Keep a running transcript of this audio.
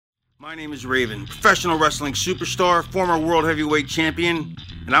My name is Raven, professional wrestling superstar, former world heavyweight champion,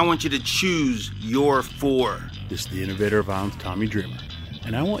 and I want you to choose your four. This is the innovator of violence, Tommy Dreamer,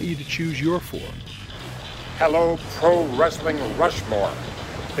 and I want you to choose your four. Hello, Pro Wrestling Rushmore.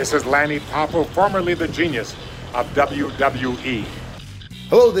 This is Lanny Poffo, formerly the genius of WWE.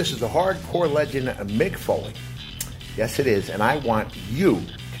 Hello, this is the hardcore legend Mick Foley. Yes, it is, and I want you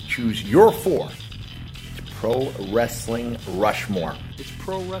to choose your four. It's Pro Wrestling Rushmore. It's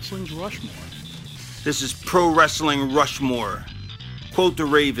Pro Wrestling's Rushmore. This is Pro Wrestling Rushmore. Quote the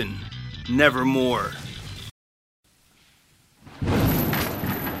Raven, nevermore.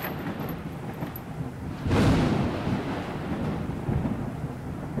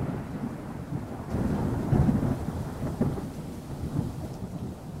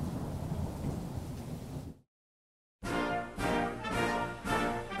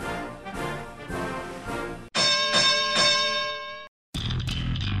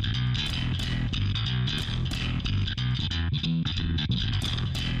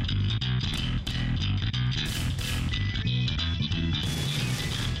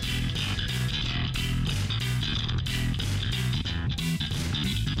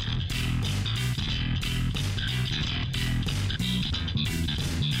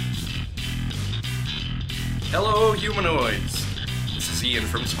 Hello, humanoids! This is Ian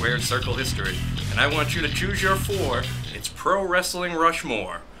from Squared Circle History, and I want you to choose your four. It's Pro Wrestling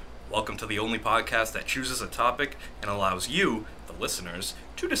Rushmore. Welcome to the only podcast that chooses a topic and allows you, the listeners,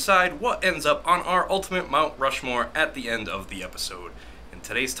 to decide what ends up on our ultimate Mount Rushmore at the end of the episode. And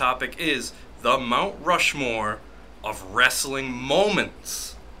today's topic is the Mount Rushmore of wrestling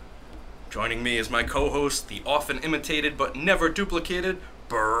moments. Joining me is my co-host, the often imitated but never duplicated,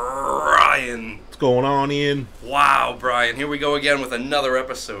 Brian. What's going on, Ian? Wow, Brian, here we go again with another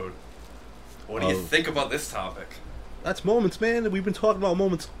episode. What do you think about this topic? That's moments, man. We've been talking about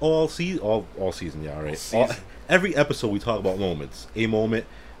moments all season, yeah, all right. Every episode we talk about moments. A moment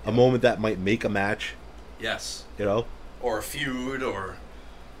that might make a match. Yes. You know? Or a feud, or...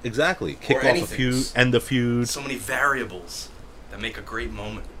 Exactly. Kick off a feud, end a feud. So many variables that make a great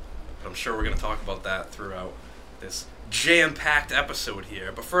moment. But I'm sure we're going to talk about that throughout this jam-packed episode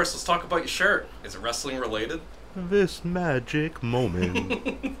here. But first, let's talk about your shirt. Is it wrestling related? This magic moment.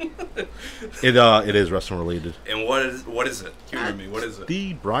 It is wrestling related. And what is it? Humor me. What is it?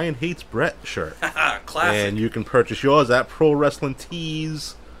 The Brian Hates Brett shirt. Classic. And you can purchase yours at Pro Wrestling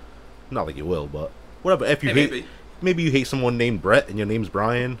Tees. Not like you will, but whatever. If you maybe you hate someone named Brett and your name's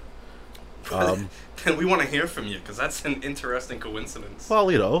Brian. Then we want to hear from you, because that's an interesting coincidence. Well,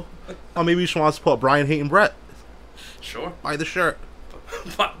 you know. Or maybe you just want to support Brian hating Brett. Sure. Buy the shirt.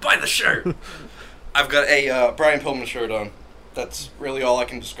 Buy the shirt. I've got a Brian Pillman shirt on. That's really all I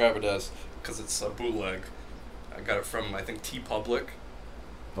can describe it as, because it's a bootleg. I got it from, I think, TeePublic.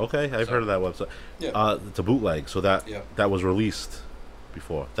 Okay, I've heard of that website. Yeah. It's a bootleg, so that was released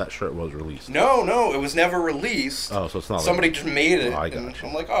before. That shirt was released. No, it was never released. Oh, so it's not. Somebody just made it. Oh, I and gotcha.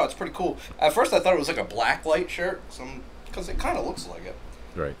 I'm like, oh, it's pretty cool. At first, I thought it was like a black light shirt, because it kind of looks like it.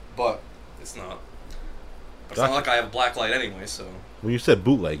 Right. But it's not. But it's not like I have black light anyway, so. When you said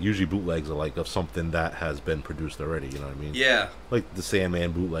bootleg, usually bootlegs are like of something that has been produced already. You know what I mean? Yeah. Like the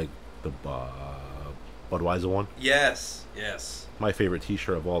Sandman bootleg, the Budweiser one. Yes. My favorite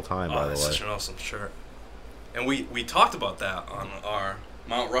T-shirt of all time, by the way. That's such an awesome shirt. And we talked about that on our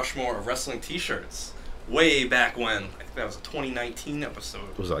Mount Rushmore of wrestling T-shirts way back when. I think that was a 2019 episode.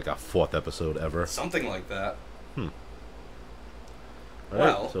 It was like our 4th episode ever. Something like that. All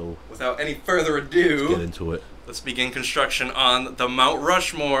right, so without any further ado, let's get into it. Let's begin construction on the Mount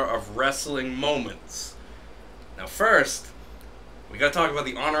Rushmore of wrestling moments. Now first, we gotta talk about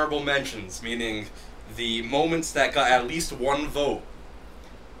the honorable mentions, meaning the moments that got at least one vote.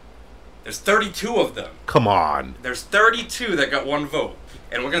 There's 32 of them. Come on. There's 32 that got one vote.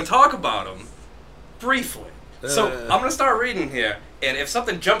 And we're gonna talk about them briefly. So I'm gonna start reading here, and if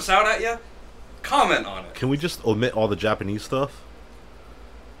something jumps out at you, comment on it. Can we just omit all the Japanese stuff?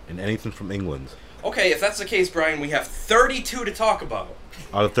 And anything from England? Okay, if that's the case, Brian, we have 32 to talk about.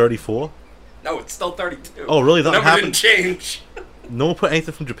 Out of 34? No, it's still 32. Oh, really? The That number didn't happened? change. No one put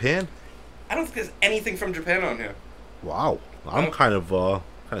anything from Japan? I don't think there's anything from Japan on here. Wow. I'm kind of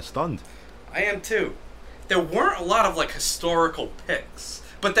stunned. I am too. There weren't a lot of, like, historical picks.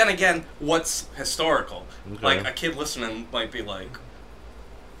 But then again, what's historical? Okay. Like, a kid listening might be like,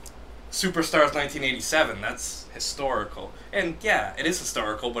 Superstars 1987, that's historical. And yeah, it is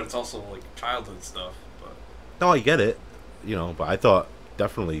historical, but it's also like childhood stuff. But No, I get it. You know, but I thought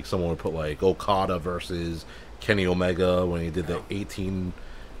definitely someone would put like Okada versus Kenny Omega when he did the 18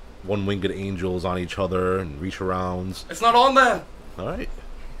 one-winged angels on each other and reach arounds. it's not on there. All right.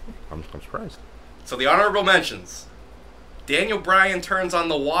 I'm surprised. So the honorable mentions. Daniel Bryan turns on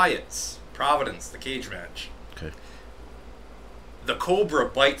the Wyatts. Providence, the cage match. Okay. The Cobra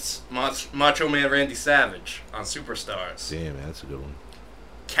bites Macho Man Randy Savage on Superstars. Damn, man, that's a good one.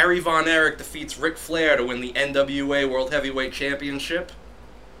 Kerry Von Erich defeats Ric Flair to win the NWA World Heavyweight Championship.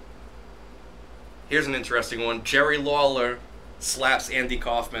 Here's an interesting one. Jerry Lawler slaps Andy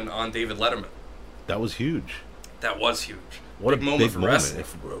Kaufman on David Letterman. That was huge. That was huge. What big a moment big for moment.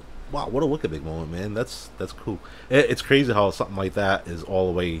 wrestling. Wow, what a wicked big moment, man. That's cool. It's crazy how something like that is all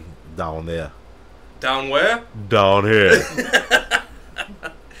the way down there. Down where? Down here.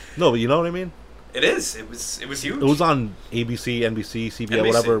 No, but you know what I mean? It is. It was huge. It was on ABC, NBC, CBS, NBC.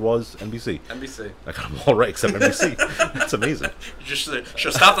 whatever it was. NBC. NBC. I got them all right except NBC. That's amazing. You just should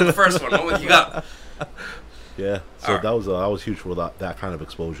have stopped at the first one. What you got? Yeah, so Right. that was huge for that kind of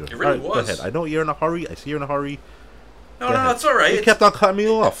exposure. It really All right, was. Go ahead. I know you're in a hurry. I see you're in a hurry. No, Go ahead. it's all right. You kept on cutting me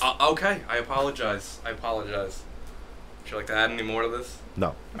off. Okay, I apologize. Would you like to add any more to this?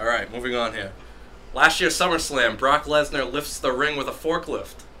 No. All right, moving on here. Last year's SummerSlam, Brock Lesnar lifts the ring with a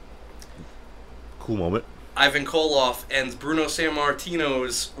forklift. Cool moment. Ivan Koloff ends Bruno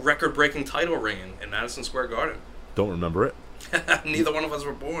Sammartino's record-breaking title reign in Madison Square Garden. Don't remember it. Neither one of us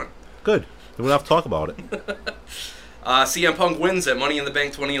were born. Good. We don't have to talk about it. CM Punk wins at Money in the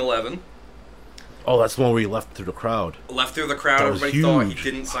Bank 2011. Oh, that's the one where he left through the crowd. Left through the crowd. That was Everybody thought he huge.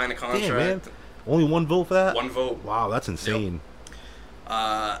 didn't sign a contract. Damn, man. Only one vote for that? One vote. Wow, that's insane.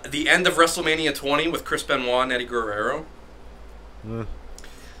 The end of WrestleMania 20 with Chris Benoit and Eddie Guerrero.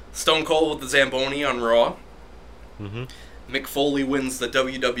 Stone Cold with the Zamboni on Raw. Mm-hmm. Mick Foley wins the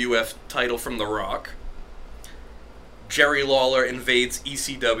WWF title from The Rock. Jerry Lawler invades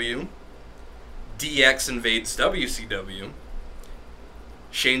ECW. DX invades WCW.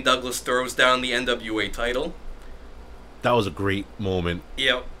 Shane Douglas throws down the NWA title. That was a great moment.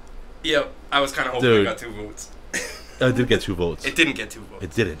 Yep. I was kind of hoping Dude. I got 2 votes. It did get 2 votes. It didn't get 2 votes.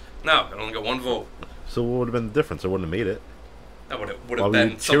 It didn't. No, it only got 1 vote. So what would have been the difference? I wouldn't have made it. That would Why have were you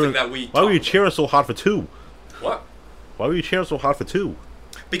been something cheering- that we. Why were you talked cheering so hard for 2? about. What? Why were you cheering so hard for 2?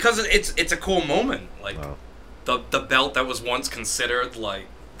 Because it's a cool moment. Like Wow. the belt that was once considered like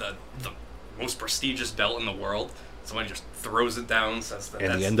the most prestigious belt in the world. Somebody just throws it down, says that.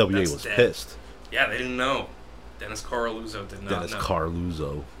 And the that's NWA was dead. pissed. Yeah, they didn't know. Dennis Carluzzo did not Dennis know.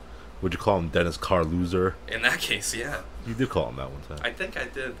 Carluzzo. Would you call him Dennis Carloser? In that case, yeah. You did call him that one time. I think I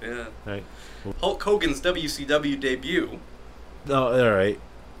did, yeah. Right. Hulk Hogan's WCW debut. No, alright.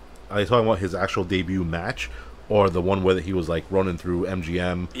 Are you talking about his actual debut match? Or the one where he was like running through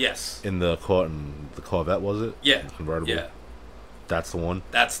MGM Yes. in the Corvette, was it? Yeah. The convertible? Yeah. That's the one?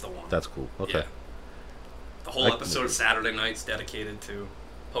 That's the one. That's cool. Okay. Yeah. The whole I can episode agree. of Saturday Night's dedicated to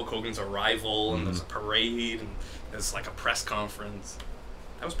Hulk Hogan's arrival, and there's a parade, and there's like a press conference.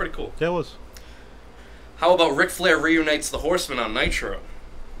 That was pretty cool. Yeah, it was. How about Ric Flair reunites the Horsemen on Nitro?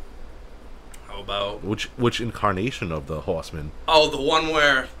 How about... Which incarnation of the Horseman? Oh, the one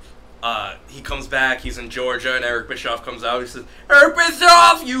where he comes back, he's in Georgia, and Eric Bischoff comes out, he says, Eric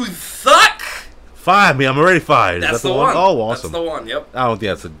Bischoff, you suck! Fire me! I'm already fired. That's Is that the the one. Oh, awesome. That's the one, yep. I don't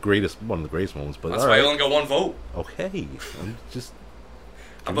think that's one of the greatest moments, but That's all why right. you only got 1 vote. Okay, I'm just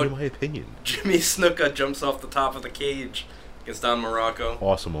How giving you about my opinion. Jimmy Snuka jumps off the top of the cage against Don Morocco.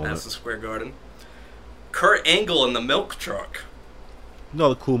 Awesome moment. Madison Square Garden. Kurt Angle in the milk truck.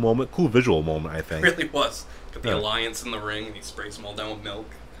 Another cool moment, cool visual moment, I think. Really was. Got the Yeah. Alliance in the ring, and he sprays them all down with milk.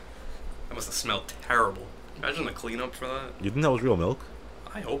 That must have smelled terrible. Imagine the cleanup for that. You think that was real milk?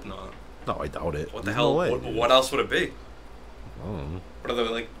 I hope not. No, I doubt it. What the There's hell? No way. What else would it be? I don't know. What are they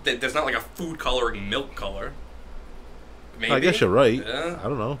like? There's not like a food coloring milk color. Maybe. I guess you're right. Yeah. I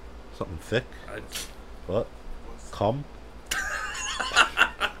don't know. Something thick. What? Cum?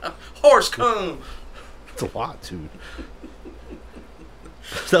 Horse cum. It's a lot, dude.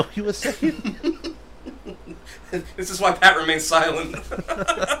 Is that what you were saying? This is why Pat remains silent.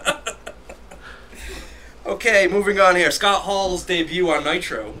 Okay, moving on here. Scott Hall's debut on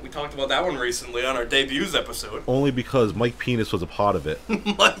Nitro. We talked about that one recently on our debuts episode. Only because Mike Penis was a part of it.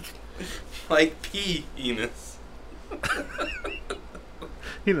 Mike P. Enos.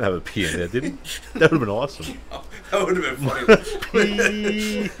 He didn't have a P in there, did he? That would have been awesome. Oh, that would have been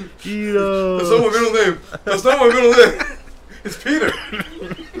funny. Peter. That's not my middle name. That's not my middle name. It's Peter.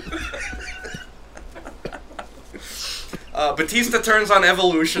 Batista turns on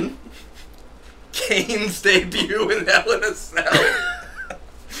Evolution. Kane's debut in Hell in a Cell.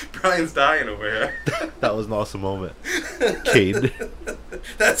 Brian's dying over here. That was an awesome moment. Cade.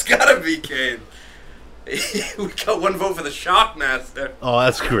 That's gotta be Kane. We got 1 vote for the Shockmaster. Oh,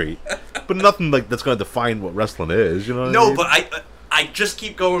 that's great. But nothing like that's going to define what wrestling is, you know what I No, mean? but I I just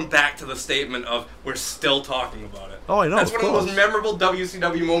keep going back to the statement of we're still talking about it. Oh, I know. That's one of the most memorable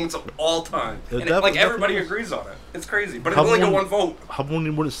WCW moments of all time. And everybody agrees on it. It's crazy, but it only got one vote. How come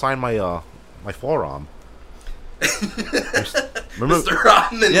you wouldn't sign my my forearm? Remember, Mr.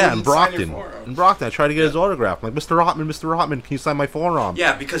 Rotman. Yeah, in Brockton. In Brockton, I tried to get his autograph. I'm like, Mr. Rotman, can you sign my forearm?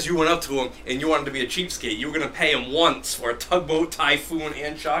 Yeah, because you went up to him and you wanted to be a cheapskate. You were going to pay him once for a Tugboat, Typhoon,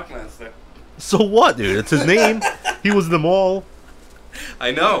 and Shockmaster. So what, dude? It's his name. He was in them all.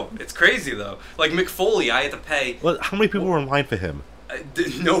 I know. It's crazy, though. Like Mick Foley, I had to pay... How many people were in line for him?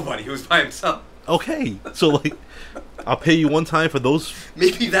 Nobody. He was by himself. Okay, so like, I'll pay you one time for those.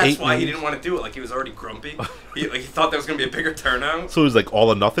 Maybe that's why he didn't want to do it. Like, he was already grumpy. He thought there was going to be a bigger turnout. So it was like all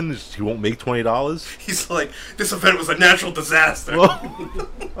or nothing? He won't make $20? He's like, this event was a natural disaster.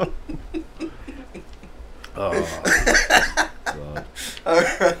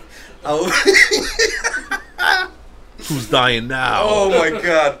 Who's dying now? Oh my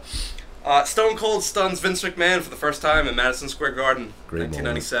god. Stone Cold stuns Vince McMahon for the first time in Madison Square Garden,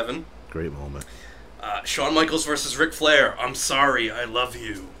 1997. Great moment. Shawn Michaels versus Ric Flair. I'm sorry, I love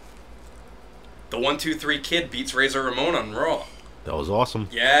you. The 1-2-3 Kid beats Razor Ramon on Raw. That was awesome.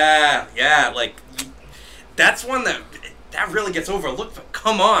 Yeah, like, that's one that really gets overlooked. But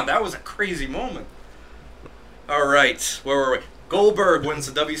come on, that was a crazy moment. All right, where were we? Goldberg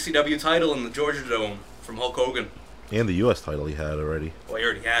wins the WCW title in the Georgia Dome from Hulk Hogan. And the U.S. title he had already. Well, he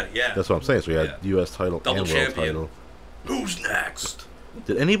already had it, yeah. That's what I'm saying. So he had U.S. title Double and champion. World title. Who's next?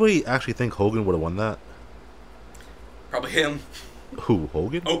 Did anybody actually think Hogan would have won that? Probably him. Who,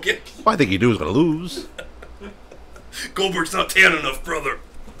 Hogan? Hogan. Well, I think he knew he was going to lose. Goldberg's not tan enough, brother.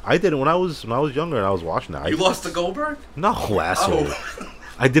 I didn't when I was younger and I was watching that. You lost to Goldberg? No, asshole. Oh.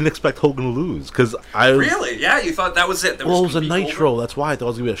 I didn't expect Hogan to lose because I was, really, yeah. You thought that was it. It was a Nitro. Goldberg? That's why I thought it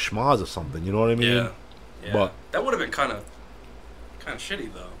was gonna be a schmaz or something. You know what I mean? Yeah. But that would have been kind of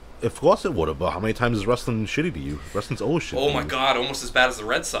shitty though. Of course it would have. But how many times is wrestling shitty to you? Wrestling's always shitty. Oh my god, almost as bad as the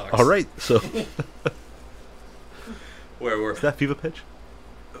Red Sox. All right, so where is that fever pitch?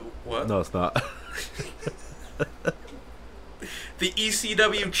 What? No, it's not. The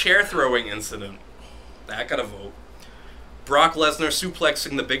ECW chair throwing incident. That got a vote. Brock Lesnar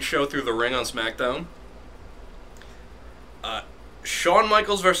suplexing the Big Show through the ring on SmackDown. Shawn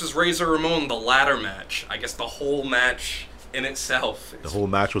Michaels versus Razor Ramon, the ladder match. I guess the whole match in itself. The whole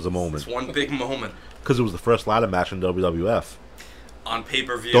match was a moment. It's one big moment. Because it was the first ladder match in WWF. On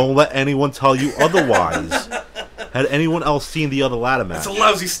pay-per-view. Don't let anyone tell you otherwise. Had anyone else seen the other ladder match? It's a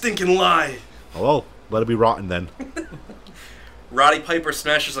lousy stinking lie. Oh, well, let it be rotten then. Roddy Piper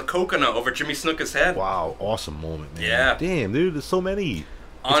smashes a coconut over Jimmy Snuka's head. Wow, awesome moment, man. Yeah. Damn, dude, there's so many.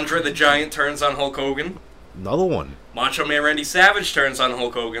 Andre the Giant turns on Hulk Hogan. Another one. Macho Man Randy Savage turns on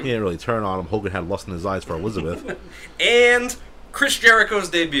Hulk Hogan. He didn't really turn on him. Hogan had lust in his eyes for Elizabeth. And Chris Jericho's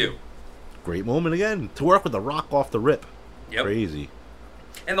debut. Great moment again. To work with The Rock off the rip. Yep. Crazy.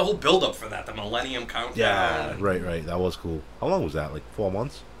 And the whole build-up for that, the Millennium Countdown. Yeah, right. That was cool. How long was that? Like 4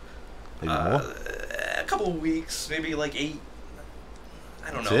 months? Maybe more? A couple of weeks, maybe like 8. I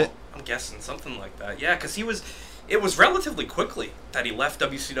don't know. It? I'm guessing something like that. Yeah, because it was relatively quickly that he left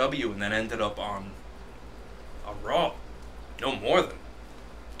WCW and then ended up on Raw. No more than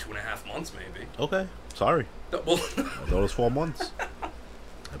 2.5 months, maybe. Okay, sorry. Well, I thought it was 4 months.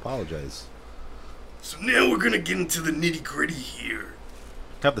 I apologize. So now we're gonna get into the nitty-gritty here.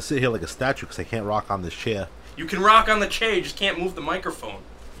 I have to sit here like a statue because I can't rock on this chair. You can rock on the chair, you just can't move the microphone.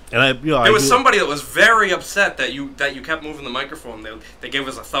 And there was somebody that was very upset that you kept moving the microphone. They gave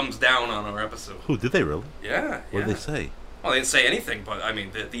us a thumbs down on our episode. Who did they really? Yeah. What did they say? Well, they didn't say anything, but I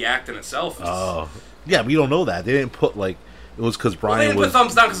mean the act in itself. Is... Oh, yeah, but you don't know that. They didn't put like it was because Brian they didn't was put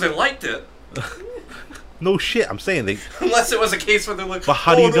thumbs down because they liked it. No shit, I'm saying they. Unless it was a case where they're like. But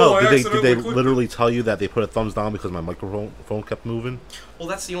how do you know? Did they clicked literally tell you that they put a thumbs down because my microphone kept moving? Well,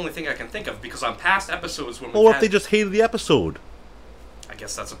 that's the only thing I can think of because on past episodes when or if they just hated the episode. I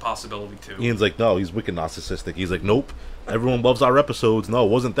guess that's a possibility too. Ian's like, no, he's wicked narcissistic. He's like, nope, everyone loves our episodes. No, it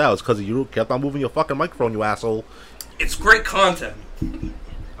wasn't that. It's because you kept on moving your fucking microphone, you asshole. It's great content.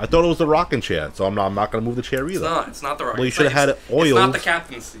 I thought it was the rocking chair, so I'm not going to move the chair either. It's not the rocking chair. Well, you should have had it oiled. It's not the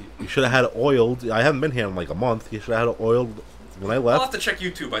captain's seat. You should have had it oiled. I haven't been here in like a month. You should have had it oiled when I left. I'll have to check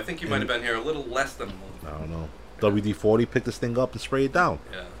YouTube. I think you might have been here a little less than a month. I don't know. WD-40 picked this thing up and sprayed it down.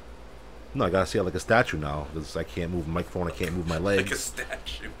 Yeah. No, I gotta see it like a statue now because I can't move the microphone. I can't move my legs. Like a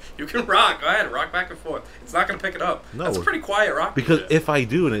statue. You can rock. Go ahead, rock back and forth. It's not gonna pick it up. No, that's a pretty quiet rock. Because if I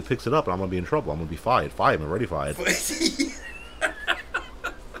do and it picks it up, I'm gonna be in trouble. I'm gonna be fired. I'm already fired.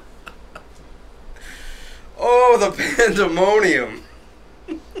 Oh, the pandemonium.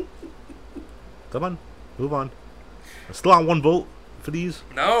 Come on, move on. I'm still on one vote. for these?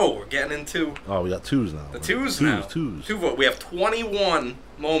 No, we're getting into Oh, we got twos now. the twos now. Twos. Two vote. We have 21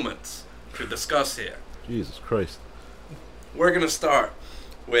 moments to discuss here. Jesus Christ. We're going to start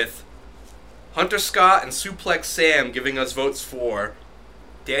with Hunter Scott and Suplex Sam giving us votes for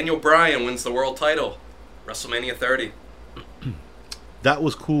Daniel Bryan wins the world title, WrestleMania 30. That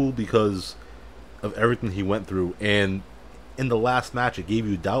was cool because of everything he went through, and in the last match, it gave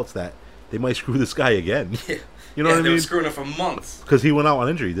you doubts that they might screw this guy again. You know what I They mean? were screwing him for months. Because he went out on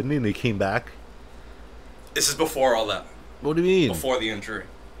injury, didn't he? And he came back. This is before all that. What do you mean? Before the injury.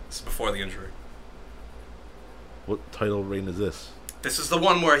 This is before the injury. What title reign is this? This is the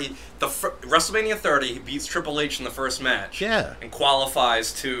one where WrestleMania 30, he beats Triple H in the first match. Yeah. And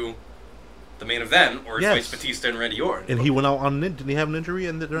qualifies to the main event, or Yes. fights Batista and Randy Orton. And he went out on didn't he have an injury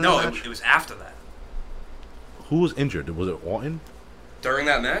during No, that match? it was after that. Who was injured? Was it Orton? During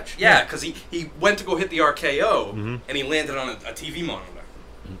that match? Yeah, because he went to go hit the RKO, Mm-hmm. and he landed on a TV monitor.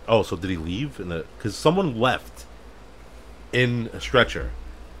 Oh, so did he leave? Because someone left in a stretcher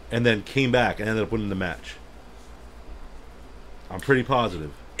and then came back and ended up winning the match. I'm pretty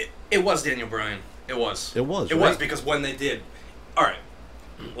positive. It was Daniel Bryan. It was. It was, It right? was because when they did... Alright,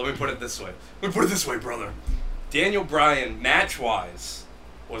 let me put it this way. Let me put it this way, brother. Daniel Bryan, match-wise,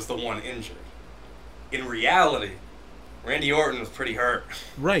 was the one injured. In reality, Randy Orton was pretty hurt.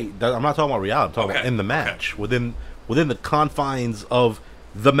 Right. I'm not talking about reality. I'm talking about Okay, in the match. Within the confines of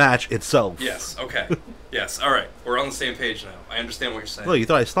the match itself. Yes, okay. Yes, alright. We're on the same page now. I understand what you're saying. Look, you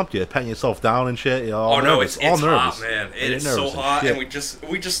thought I stumped you, patting yourself down and shit. You're all Oh no, nervous, it's all nervous. hot, man. I It get is so nervous and hot, shit. and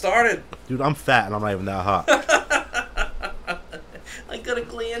we just started. Dude, I'm fat and I'm not even that hot. I got a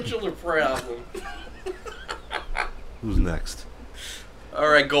glandular problem. Who's next? All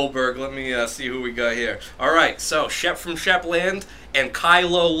right, Goldberg. Let me see who we got here. All right, so Shep from Shepland and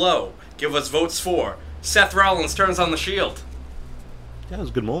Kylo Low give us votes for Seth Rollins turns on the Shield. Yeah, it was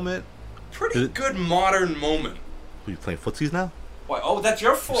a good moment. Pretty good modern moment. Are you playing footsies now? Why? Oh, that's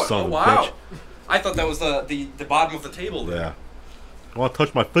your foot. Son Oh, of a wow. bitch. I thought that was the bottom of the table there. Yeah. I want to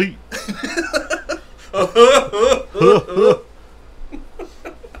touch my feet.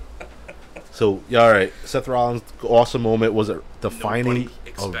 So, yeah, all right. Seth Rollins' awesome moment. Was it defining Nobody of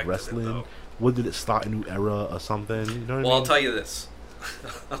expected it, wrestling? though. What did it start a new era or something? You know what Well, I I'll mean? tell you this.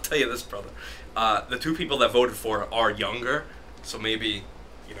 I'll tell you this, brother. The two people that voted for it are younger, so maybe,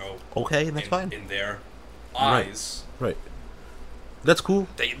 you know, Okay, that's fine. in their Right. eyes, Right. That's cool.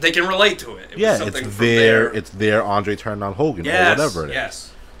 they can relate to it. It was Yeah, something it's from their Andre turned on Hogan yes, or whatever it is.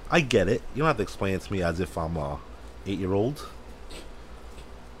 yes. I get it. You don't have to explain it to me as if I'm a 8-year-old.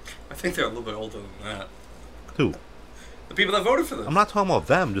 I think they're a little bit older than that. Who? The people that voted for this. I'm not talking about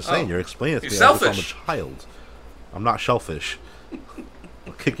them. Just saying, Oh. you're explaining it to You're me selfish. as if I'm a child. I'm not shellfish.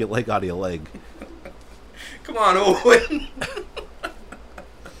 I'll kick your leg out of your leg. Come on, Owen.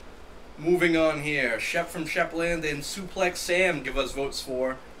 Moving on here. Shep from Shepland and Suplex Sam give us votes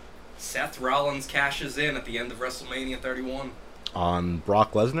for Seth Rollins cashes in at the end of WrestleMania 31. On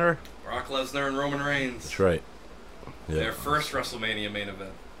Brock Lesnar? Brock Lesnar and Roman Reigns. That's right. Yeah. Their first WrestleMania main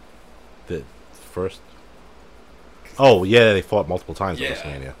event. The first. Oh, yeah, they fought multiple times Yeah. at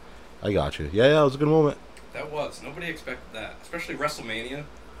WrestleMania. I got you. Yeah, it was a good moment. That was. Nobody expected that. Especially WrestleMania.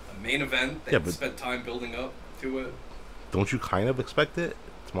 A main event. They Yeah, but- spent time building up to it. Don't you kind of expect it?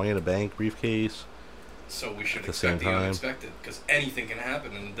 It's Money in the Bank, briefcase. So we should At the expect same the time. unexpected. Because anything can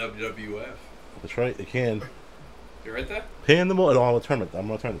happen in the WWF. That's right, it can. You right there? Pin the mo. No, I'm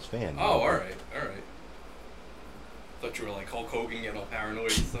gonna turn this fan. Oh, alright. Alright. Thought you were like Hulk Hogan getting all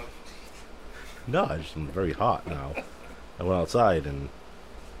paranoid and stuff. No, I just am very hot now. I went outside and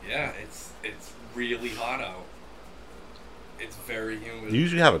Yeah, it's really hot out. It's very humid. you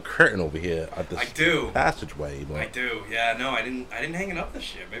usually have a curtain over here at this I do. passageway, but I do. Yeah, no, I didn't hang it up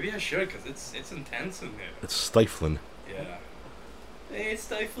this year. Maybe I should because it's intense in here. it's stifling. Yeah. Hey,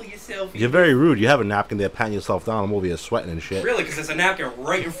 stifle yourself. You're very rude. You have a napkin there patting yourself down. I'm over here sweating and shit. Really, because there's a napkin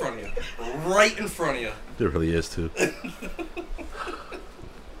right in front of you. Right in front of you. There really is too.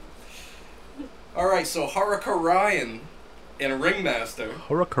 Alright, so Haruka Ryan and Ringmaster.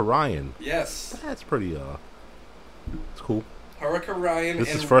 Haruka Ryan. Yes. That's pretty it's cool. Haruka Ryan This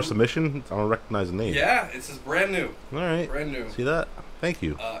and is first submission. I don't recognize the name. Yeah, this is brand new. All right. Brand new. See that? Thank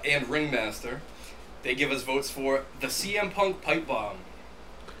you. And Ringmaster. They give us votes for the CM Punk Pipe Bomb.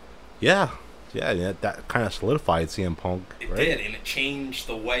 Yeah. Yeah. That kind of solidified CM Punk. It right? did, and it changed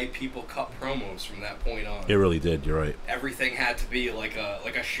the way people cut promos from that point on. It really did. You're right. Everything had to be like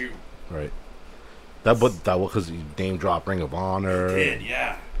a shoot. Right. That was because you name drop Ring of Honor. It did,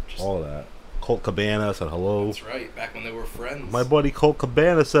 yeah. Just, All of that. Colt Cabana said hello. that's right, back when they were friends. My buddy Colt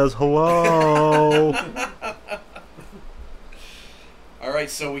Cabana says hello. All right,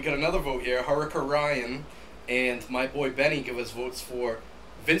 so we got another vote here. Hurricane Ryan and my boy Benny give us votes for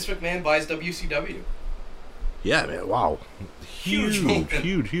Vince McMahon buys WCW. Yeah, man. Wow. Huge.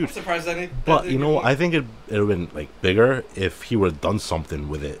 I'm surprised that didn't. But, you know, I think it would have been, like, bigger if he would have done something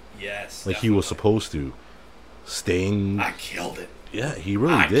with it. Yes. Like definitely. he was supposed to. Sting. I killed it. Yeah, he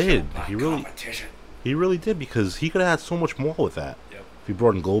really did. He He really did, because he could have had so much more with that. Yep. If he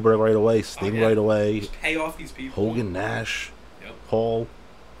brought in Goldberg right away, Sting right away, Just pay off these people. Hogan, Nash, Yep. Paul.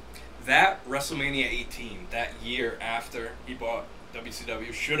 That WrestleMania 18, that year after he bought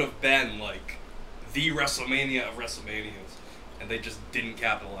WCW, should have been like the WrestleMania of WrestleManias, and they just didn't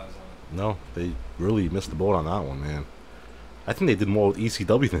capitalize on it. No, they really missed the boat on that one, man. I think they did more with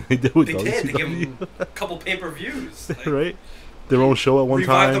ECW than they did with They WCW. did. They gave them a couple pay-per-views. Like, right? Their own show at one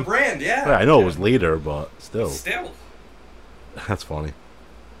revive time. the brand, yeah. Right, I know it was later, but still. Still. That's funny.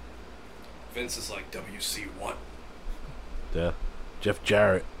 Vince is like, WC what? Yeah. Jeff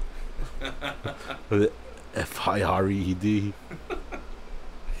Jarrett. F-I-R-E-E-D.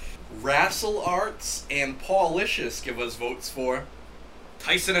 Wrestle Arts and Paul Licious give us votes for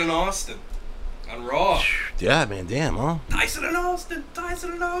Tyson and Austin on Raw. Yeah, man, damn, huh? Tyson and Austin!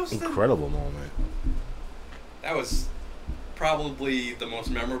 Incredible moment. That was probably the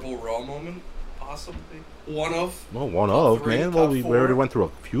most memorable Raw moment, possibly. One of. Well, one of, three, man. Well, top we four. already went through a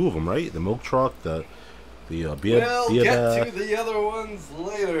few of them, right? The milk truck, the beer We'll get bath. to the other ones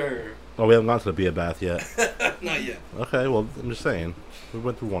later. Oh, we haven't gone to the beer bath yet. Not yet. Okay, well, I'm just saying. We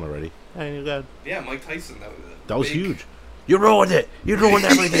went through one already. Hey, you got. Yeah, Mike Tyson. That was big- huge. You ruined it. You ruined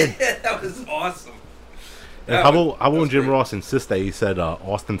everything. That was awesome. And That how was about Jim great. Ross insist that he said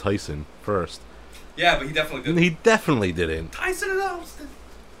Austin Tyson first? Yeah, but he definitely And did. he definitely didn't. Tyson and Austin.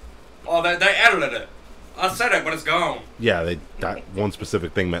 Oh, they edited it. I said it, but it's gone. Yeah, that one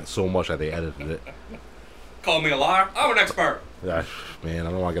specific thing meant so much that they edited it. Call me a liar. I'm an expert. Yeah, man,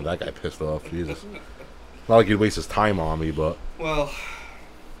 I don't want to get that guy pissed off. Jesus. Not like he'd waste his time on me, but Well,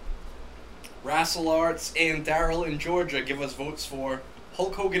 Wrestle Arts and Daryl in Georgia give us votes for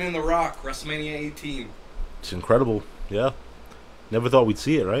Hulk Hogan and The Rock, WrestleMania 18. it's incredible. Yeah. Never thought we'd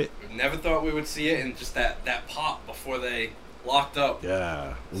see it, right? Never thought we would see it, and just that pop before they locked up.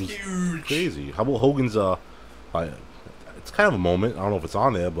 Yeah. It was Huge. crazy. How about Hogan's, it's kind of a moment. I don't know if it's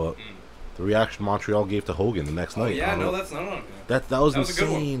on there, but the reaction Montreal gave to Hogan the next Oh night. yeah, I don't no, know. that's not on there. That was that was a good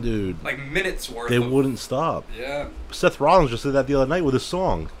one. insane, dude. Like minutes worth. They of, wouldn't stop. Yeah, Seth Rollins just did that the other night with his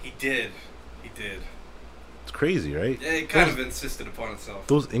song. he did. It's crazy, right? Yeah, it kind of insisted upon itself.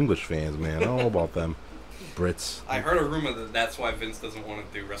 Those English fans, man. I don't know about them. Brits. I heard a rumor that that's why Vince doesn't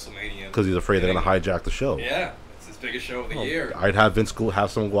want to do WrestleMania. Because he's afraid they're going to hijack the show. Yeah, it's his biggest show of the Oh, year. I'd have Vince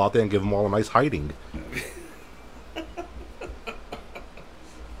have someone go out there and give them all a nice hiding.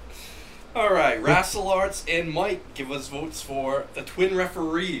 All right, Wrestle Arts and Mike give us votes for the twin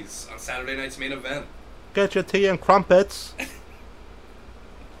referees on Saturday night's main event. Get your tea and crumpets.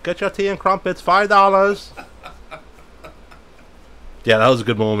 Get your tea and crumpets, $5. Yeah, that was a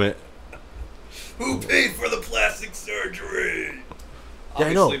good moment. Who paid for the plastic surgery? Yeah,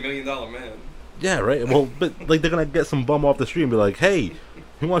 I know. Obviously, $1 Million Man. Yeah, right. Well, but like they're gonna get some bum off the street and be like, "Hey,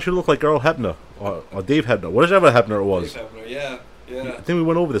 he wants you to look like Earl Hebner or Dave Hebner, whatever Hebner it was." Dave Hebner, yeah. I think we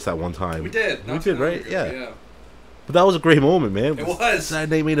went over this at one time. We did. We not did, too long right? ago, Yeah. But that was a great moment, man. It was.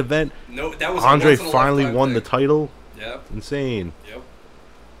 Saturday main event. No, that was Andre a once in a finally lifetime won the thing. title. Yep. Insane. Yep.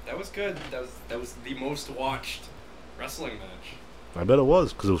 That was good. That was the most watched wrestling match. I bet it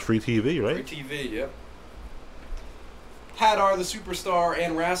was because it was free TV, right? Free TV. Yep. Hadar the Superstar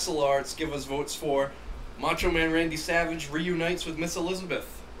and Wrestle Arts give us votes for Macho Man Randy Savage reunites with Miss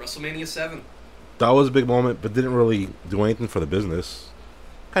Elizabeth, WrestleMania 7. That was a big moment, but didn't really do anything for the business.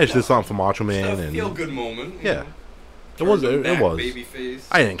 Kind of just did something for Macho Man, A and feel-good moment. you yeah, know. it was. Turned him It back, was. Babyface.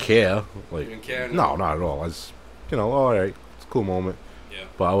 I didn't care. Like, You didn't care? no, not at all. I was, all right, it's a cool moment, Yeah.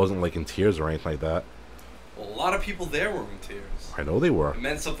 but I wasn't like in tears or anything like that. Well, a lot of people there were in tears. I know they were. It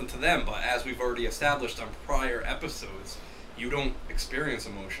meant something to them, but as we've already established on prior episodes, you don't experience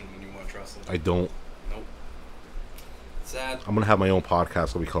emotion when you watch wrestling. I don't. Nope. Sad. I'm gonna have my own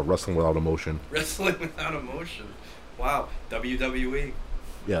podcast that we call Wrestling Without Emotion. Wrestling without emotion. Wow. WWE.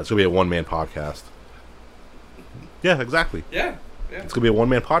 Yeah, it's gonna be a one-man podcast. Yeah, exactly. Yeah. Yeah. It's gonna be a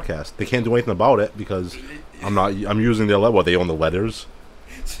one-man podcast. They can't do anything about it because I'm using their what they own the letters.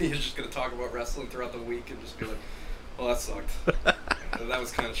 So you're just gonna talk about wrestling throughout the week and just be like, "Well, that sucked. That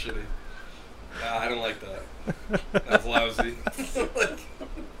was kind of shitty. I didn't like that. That was lousy." Like,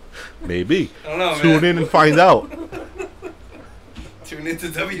 Maybe. I don't know, man. Tune in and find out. Tune into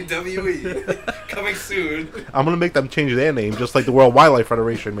WWE. Coming soon. I'm gonna make them change their name, just like the World Wildlife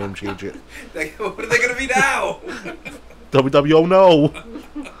Federation made them change it. Like, what are they gonna be now? WWE, oh no!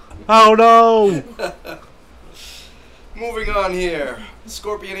 Oh no! Moving on here.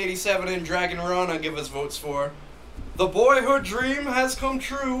 Scorpion87 and Dragon Rana give us votes for The Boyhood Dream Has Come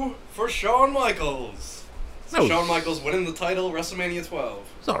True for Shawn Michaels. So Shawn Michaels winning the title WrestleMania 12.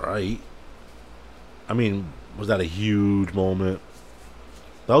 It's alright. I mean, was that a huge moment?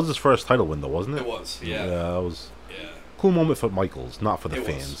 That was his first title win, though, wasn't it? It was, yeah. Yeah, that was Yeah. cool moment for Michaels, not for the It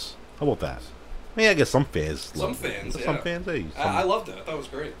fans. was. How about that? I mean, I guess some fans. Some fans, yeah. Some fans, hey. I loved it. I thought it was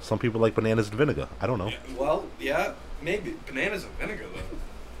great. Some people like bananas and vinegar. I don't know. Yeah, well, yeah, maybe. Bananas and vinegar, though.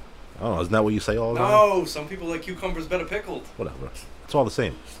 I don't know. Isn't that what you say all the time? No, some people like cucumbers better pickled. Whatever. It's all the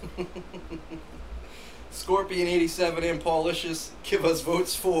same. Scorpion87 and Paulicious give us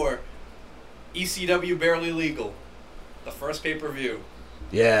votes for ECW Barely Legal. The first pay-per-view.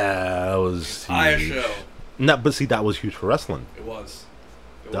 Yeah, that was Fire huge. show. No, but see, that was huge for wrestling. It was.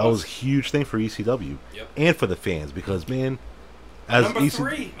 That was a huge thing for ECW. Yep. And for the fans, because, man, as Number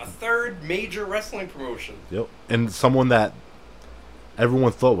 3, a third major wrestling promotion. Yep. And someone that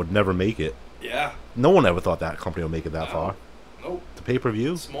everyone thought would never make it. Yeah. No one ever thought that company would make it that far. Nope. The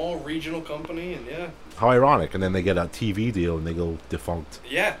pay-per-view. Small regional company, and yeah. How ironic. And then they get a TV deal and they go defunct.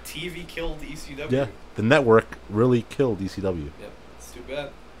 Yeah, TV killed ECW. Yeah. The network really killed ECW. Yep. It's too bad.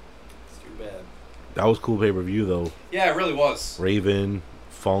 It's too bad. That was cool pay-per-view, though. Yeah, it really was. Raven,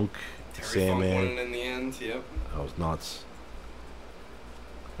 Funk, Terry Funk Sandman. winning in the end, yep. That was nuts.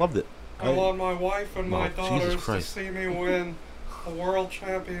 Loved it. I want my wife and my Jesus daughters to Christ. see me win a world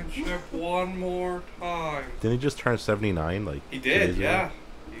championship one more time. Didn't he just turn 79? Like He 2 did, days ago? yeah.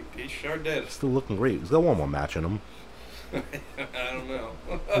 He sure did. Still looking great. He's got one more match in him. I don't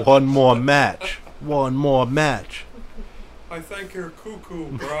know. One more match. One more match. I think you're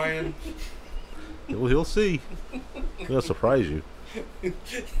cuckoo, Brian. He'll see. He'll surprise you.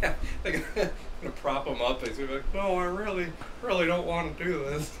 Yeah, they're gonna prop him up. He's gonna be like, no, I really don't want to do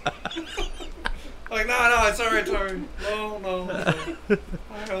this. Like, no, it's alright, Terry. No.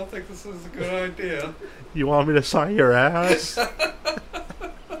 I don't think this is a good idea. You want me to sign your ass?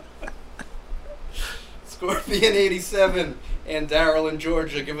 Scorpion87 and Daryl in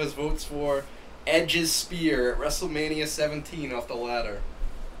Georgia give us votes for Edge's Spear at WrestleMania 17 off the ladder.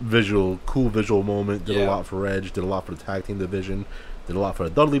 Cool visual moment. Did a lot for Edge. Did a lot for the tag team division. Did a lot for the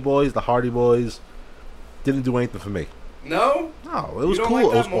Dudley Boys, the Hardy Boys. Didn't do anything for me. No? No, it was You don't cool. like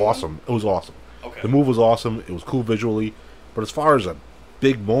It was that moment? awesome. It was awesome. Okay. The move was awesome. It was cool visually. But as far as a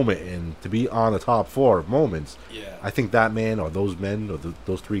big moment and to be on the top 4 moments, Yeah. I think that man or those men or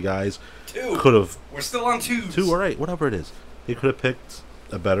those 3 guys 2. could have... We're still on 2s. 2, all right, whatever it is. They could have picked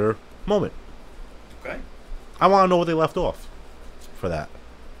a better moment. Okay. I want to know what they left off for that.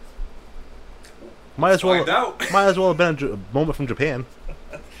 Might as Find out. Might as well have been a moment from Japan.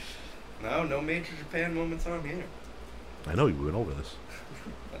 No major Japan moments on here. I know you went over this.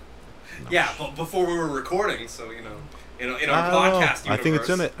 Yeah, but before we were recording, so in our I don't know. podcast universe. I think it's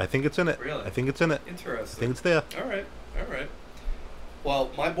in it. I think it's in it. Really? I think it's in it. Interesting. I think it's there. All right.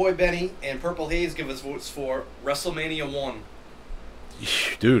 Well, my boy Benny and Purple Haze give us votes for WrestleMania 1.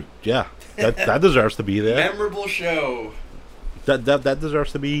 Dude, yeah. That deserves to be there. Memorable show. That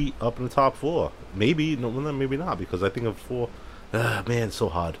deserves to be up in the top 4. Maybe, no, well, maybe not, because I think of 4. Man, it's so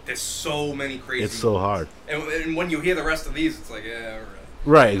hard. There's so many crazy It's so hard. And when you hear the rest of these, it's like, yeah, all right.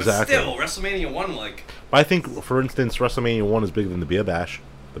 Right, exactly. But still, WrestleMania 1, like... I think, for instance, WrestleMania 1 is bigger than the beer bash.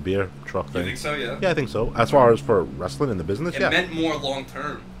 The beer truck thing. You think so, yeah? Yeah, I think so. As far as for wrestling in the business, It yeah. meant more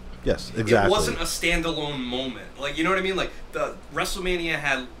long-term. Yes, exactly. It wasn't a standalone moment. Like, you know what I mean? Like, the WrestleMania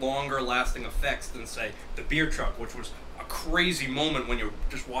had longer-lasting effects than, say, the beer truck, which was a crazy moment when you're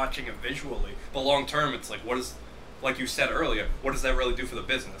just watching it visually. But long-term, it's like, what is... Like you said earlier, what does that really do for the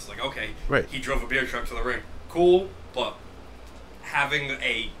business? Like, okay, right. He drove a beer truck to the ring. Cool, but having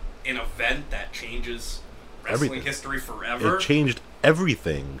an event that changes wrestling history forever... It changed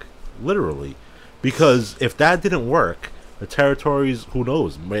everything, literally. Because if that didn't work, the territories, who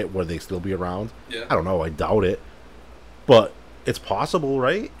knows, would they still be around? Yeah. I don't know, I doubt it. But it's possible,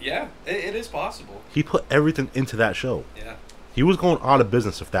 right? Yeah, it is possible. He put everything into that show. Yeah. He was going out of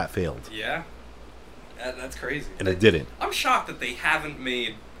business if that failed. Yeah. That's crazy. And it didn't. I'm shocked that they haven't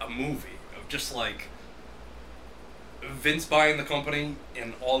made a movie of just like Vince buying the company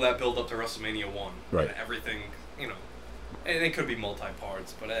and all that build up to WrestleMania 1. Right. And everything, and it could be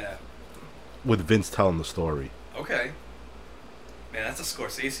multi-parts, but With Vince telling the story. okay. Man, that's a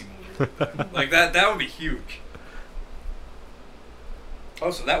Scorsese movie. Right there. Like that would be huge. Oh,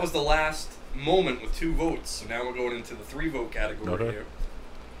 so that was the last moment with 2 votes. So now we're going into the 3-vote category Okay. here.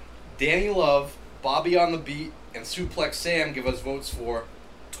 Danny Love, Bobby on the Beat, and Suplex Sam give us votes for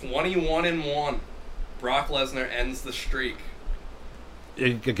 21-1. Brock Lesnar ends the streak.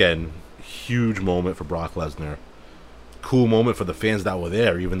 Again, huge moment for Brock Lesnar. Cool moment for the fans that were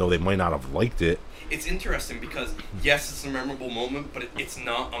there, even though they might not have liked it. It's interesting because, yes, it's a memorable moment, but it's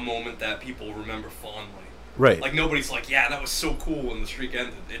not a moment that people remember fondly. Right. Like, nobody's like, yeah, that was so cool when the streak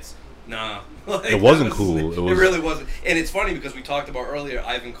ended. It's, nah. Like, It wasn't cool. It really wasn't. And it's funny because we talked about earlier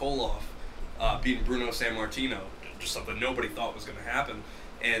Ivan Koloff beating Bruno Sammartino, just something nobody thought was going to happen.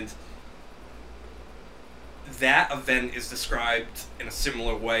 And that event is described in a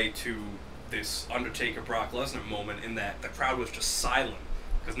similar way to this Undertaker-Brock Lesnar moment in that the crowd was just silent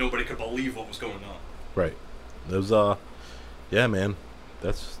because nobody could believe what was going on. Right. It was, yeah, man.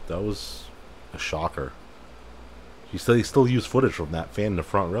 That was a shocker. He still use footage from that fan in the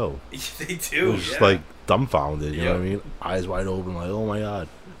front row. They do, It was just, like, dumbfounded, you know what I mean? Eyes wide open, like, oh my god.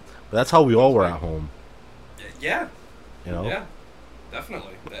 But that's how we all were at home. Yeah. You know? Yeah,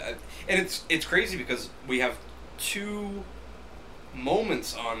 definitely. And it's crazy because we have two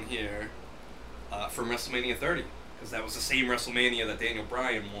moments on here from WrestleMania 30. Because that was the same WrestleMania that Daniel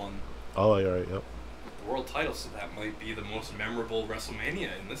Bryan won Oh, you're right, yep. the world title, so that might be the most memorable WrestleMania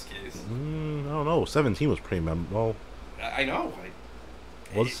in this case. I don't know. 17 was pretty memorable. I know.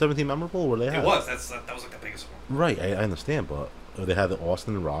 Was 17 memorable? Or they had? It was. That was like the biggest one. Right, I understand, but they had the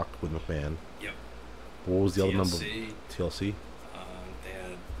Austin Rock with McMahon. Yep. What was the other number? They TLC?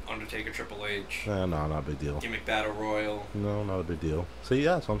 had Undertaker, Triple H. No, not a big deal. Gimmick Battle Royal. No, not a big deal. So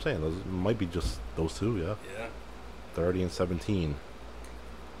yeah, that's what I'm saying. Those might be just those two, yeah. Yeah. 30 and 17.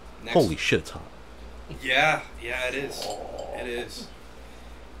 Next. Holy shit, it's hot. Yeah, it is. It is.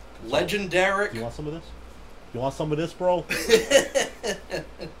 Legendaric. You want some of this? You want some of this, bro?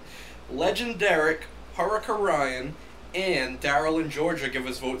 Legendaric Hurricane Ryan and Daryl in Georgia give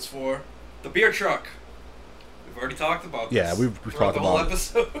us votes for the beer truck. We've already talked about this. Yeah, we've throughout talked the whole about it.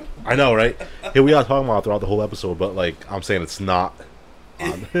 episode. I know, right? Here we are talking about it throughout the whole episode, but like I'm saying, it's not.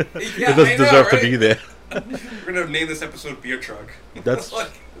 On. Yeah, it doesn't deserve to be there. We're gonna name this episode Beer Truck. That's.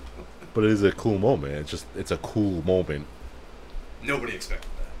 Like, But it is a cool moment. It's a cool moment. nobody expected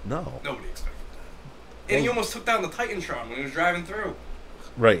that. No. Nobody expected that. And he almost took down the Titantron when he was driving through.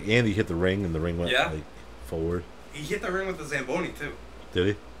 Right, Andy hit the ring, and the ring went Yeah. like forward. He hit the ring with the Zamboni too.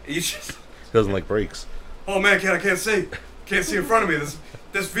 Did he? He's just, He doesn't like brakes. oh man, I can't see. Can't see in front of me.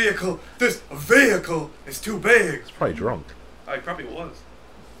 This vehicle is too big. He's probably drunk. Oh, he probably was.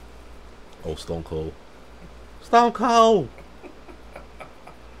 Oh, Stone Cold. Stone Cold!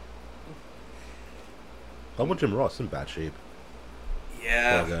 How about Jim Ross? In bad shape.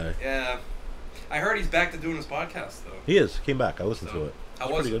 Yeah. Poor guy. Yeah. I heard he's back to doing his podcast though. He is. Came back. I listened to it. How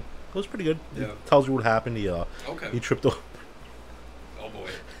It was pretty it? good. It was pretty good. Yeah. It tells you what happened. He Okay. he tripped over. Oh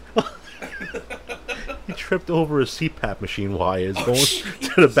boy. He tripped over his CPAP machine wires going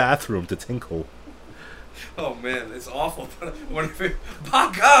jeez. to the bathroom to tinkle. Oh man, it's awful. But when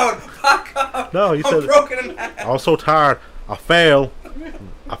back out. No, he I'm said. broken in half. I was so tired. I fell.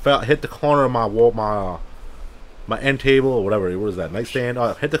 Hit the corner of my wall, my end table or whatever. What is that? Nightstand.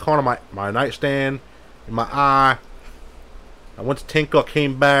 Hit the corner of my nightstand in my eye. I went to tinkle,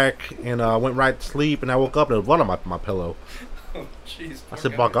 came back, and went right to sleep. And I woke up and there was blood on my pillow. Oh jeez. I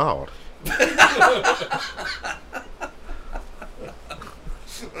said, "By God."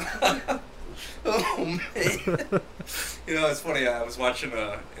 Oh man. You know, it's funny. I was watching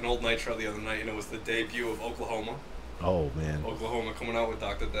an old Nitro the other night, and it was the debut of Oklahoma. Oh man, Oklahoma coming out with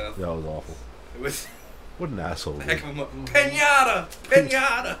Dr. Death. that was awful. It was What an asshole. a heck of a Pinata!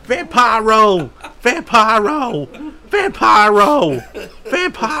 Vampiro! Vampiro! Vampiro!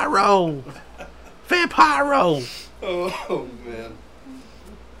 Vampiro! Vampiro! Oh man.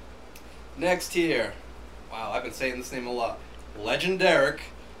 Next here. Wow, I've been saying this name a lot. Legendaric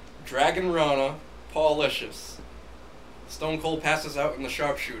Dragon Rana Paul Licious. Stone Cold passes out in the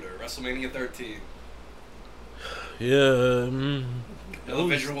sharpshooter, WrestleMania 13. Yeah. Another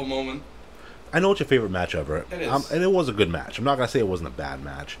visual moment. I know it's your favorite match ever. It is. And it was a good match. I'm not going to say it wasn't a bad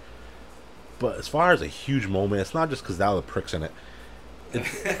match. But as far as a huge moment, it's not just because there were the pricks in it.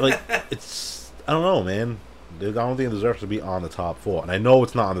 It's, I don't know, man. I don't think it deserves to be on the top four. And I know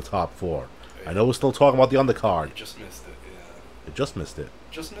it's not on the top four. I know we're still talking about the undercard. It just missed it, yeah. It just missed it.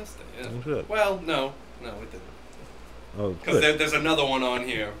 Just missed it, yeah. Oh, good. Well, no, it didn't. Oh, Because good. there's another one on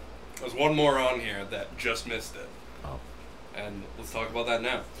here. There's one more on here that just missed it. Oh. And let's talk about that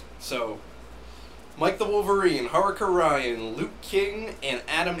now. So, Mike the Wolverine, Hurricane Ryan, Luke King, and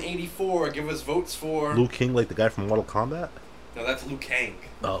Adam84 give us votes for... Liu King, like the guy from Mortal Kombat? No, that's Luke Kang.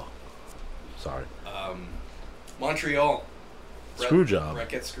 Oh. Sorry. Montreal. Screwjob. Brett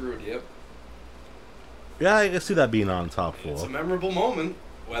gets screwed, yep. Yeah, I can see that being on top four. It's a memorable moment.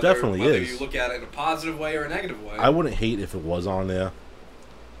 Whether Definitely whether is. you look at it in a positive way or a negative way. I wouldn't hate if it was on there.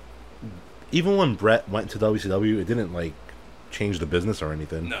 Even when Brett went to WCW, it didn't like change the business or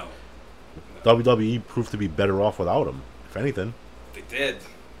anything. No. WWE proved to be better off without him, if anything. They did.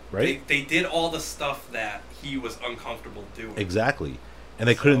 Right? They did all the stuff that he was uncomfortable doing. Exactly. And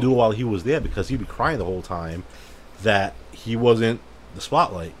they couldn't do it while he was there because he'd be crying the whole time that he wasn't the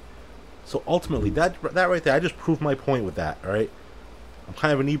spotlight. So ultimately, that right there, I just proved my point with that, all right? I'm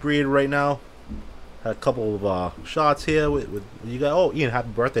kind of inebriated right now. Had a couple of shots here with you guys. Oh, Ian, happy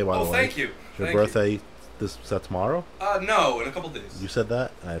birthday, by the way. Oh, thank you. Is your Thank birthday is that tomorrow? No, in a couple days. You said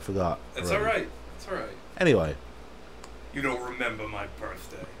that? I forgot. It's already. alright. It's alright. Anyway. You don't remember my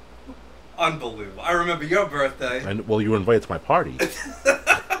birthday. Unbelievable. I remember your birthday. And well, you were invited to my party.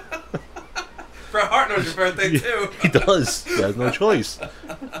 Bret Hart knows your birthday too. He does. He has no choice.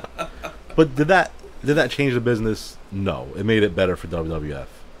 But did that change the business? No. It made it better for WWF.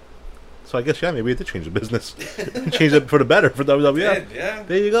 So I guess, yeah, maybe it did change the business. Change it for the better for WWF. It did, yeah.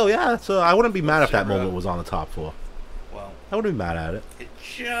 There you go. Yeah. So I wouldn't be mad if that Sure, moment was on the top 4. Well, I wouldn't be mad at it. it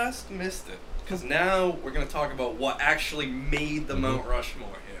just missed it. Because now we're going to talk about what actually made the Mount Rushmore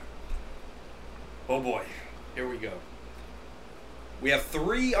here. Oh boy. Here we go. We have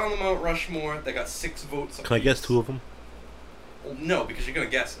 3 on the Mount Rushmore that got 6 votes apiece. Can I guess 2 of them? Well, no, because you're going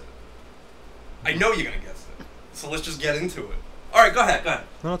to guess it. I know you're going to guess it. So let's just get into it. All right, go ahead.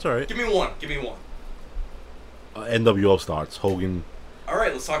 No, it's all right. Give me one. NWO starts. Hogan. All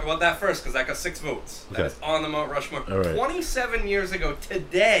right, let's talk about that first because that got 6 votes. Okay. That is on the Mount Rushmore. All right. 27 years ago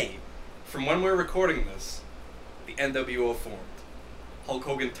today, from when we're recording this, the NWO formed. Hulk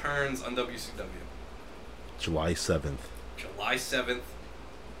Hogan turns on WCW. July 7th. July 7th,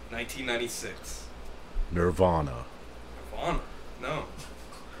 1996. Nirvana. Nirvana? No.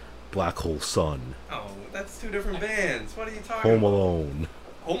 Black Hole Sun. Oh, that's 2 different bands. What are you talking Home about? Alone.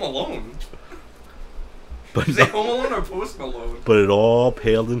 Home Alone? But Is it Home Alone or Post Malone? But it all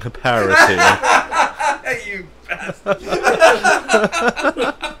paled in comparison. You bastard.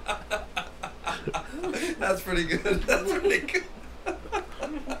 That's pretty good.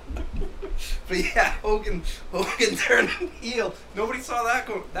 But yeah, Hogan turned heel. Nobody saw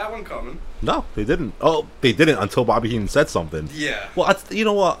that one coming. No, they didn't. Oh, they didn't until Bobby Heenan said something. Yeah. Well, you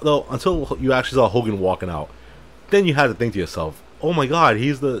know what, though? Until you actually saw Hogan walking out, then you had to think to yourself, oh my God,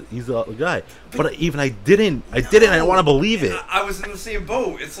 he's the guy. But even I didn't. I didn't want to believe it. I was in the same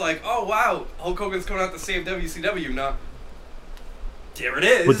boat. It's like, oh wow, Hulk Hogan's coming out to save WCW. Now, there it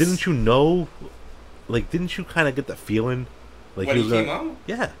is. But didn't you know? Like, didn't you kind of get the feeling? Like when he was came out?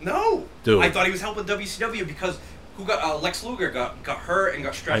 Yeah. No. Dude. I thought he was helping WCW because Lex Luger got hurt and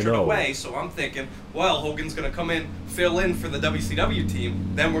got stretchered away. So I'm thinking, well, Hogan's going to come in, fill in for the WCW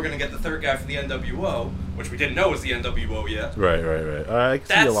team. Then we're going to get the third guy for the NWO, which we didn't know was the NWO yet. Right. I can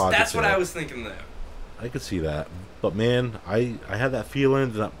see a lot. That's what I was thinking there. I could see that. But man, I had that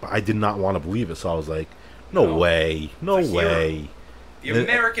feeling that I did not want to believe it. So I was like, no way. No way. The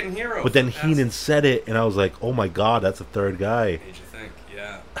American hero. But then Heenan said it, and I was like, oh my God, that's a third guy. Made you think,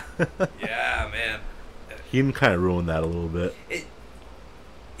 yeah. Yeah, man. Heenan kind of ruined that a little bit.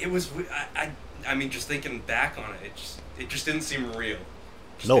 It was, I mean, just thinking back on it, it just didn't seem real.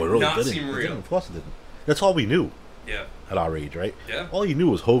 No, it really did not didn't. seem It real. didn't. Of course it didn't. That's all we knew. Yeah. At our age, right? Yeah. All you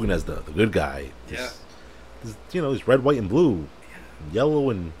knew was Hogan as the good guy. Yeah. He's red, white, and blue. Yeah. Yellow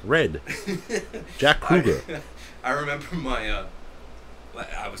and red. Jack Kruger. I remember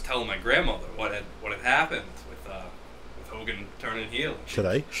I was telling my grandmother what had happened with Hogan turning heel.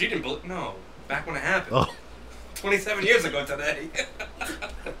 Today? She didn't believe. No, back when it happened. Oh. 27 years ago today.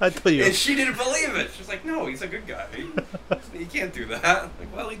 I tell you. And she didn't believe it. She's like, no, he's a good guy. He can't do that. I'm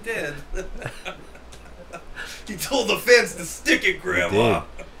like, well, he did. He told the fans to stick it, Grandma.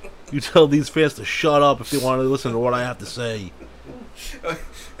 You tell these fans to shut up if they want to listen to what I have to say.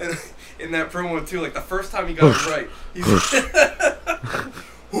 And in that promo too, like the first time he got it right, he's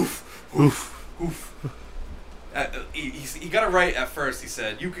oof, oof, oof. He got it right at first. He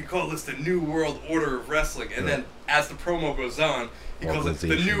said, "You could call this the New World Order of Wrestling," and then as the promo goes on, he calls it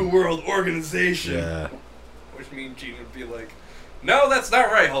the New World Organization. Yeah. Which means Gene would be like, "No, that's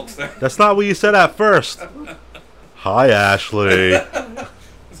not right, Hulkster. That's not what you said at first." Hi, Ashley.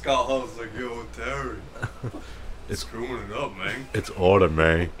 This guy Hulk's like, "Yo, Terry, it's screwing it up, man. It's order,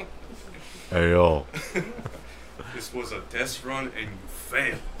 man. Hey, yo. This was a test run and you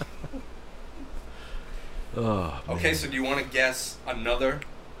failed." Oh, okay, so do you want to guess another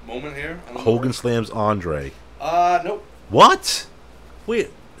moment here? Hogan slams Andre. Nope. What? Wait,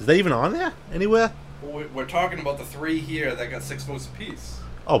 is that even on there anywhere? Well, we're talking about the 3 here that got 6 votes apiece.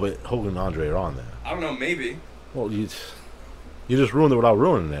 Oh, but Hogan and Andre are on there. I don't know, maybe. Well, you You just ruined it without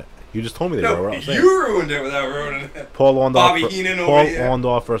ruining it. You just told me that. No, without saying. you ruined it without ruining it. Paul Orndorff. Bobby Heenan over here. Paul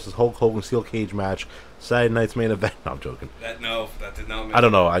Orndorff versus Hulk Hogan steel cage match. Saturday night's main event. No, I'm joking. That did not make I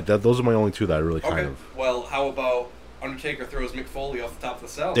don't know. Those are my only two that I really kind Okay, of. well, how about Undertaker throws Mick Foley off the top of the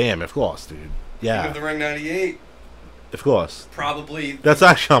cell? Damn, of course, dude. King Yeah, of the Ring 98. of course. Probably. That's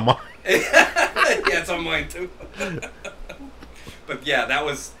actually on mine. Yeah, it's on mine too. But yeah, that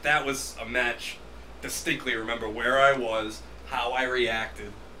was a match. Distinctly remember where I was, how I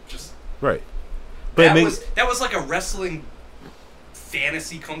reacted. Just Right. But that was like a wrestling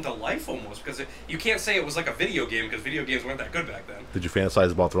fantasy come to life almost, because you can't say it was like a video game, because video games weren't that good back then. Did you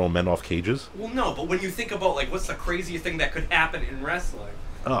fantasize about throwing men off cages? Well, no, but when you think about like what's the craziest thing that could happen in wrestling?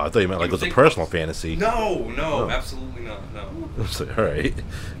 Oh, I thought you meant like You it was a think- personal fantasy. No, Oh. absolutely not. No. I was like, all right.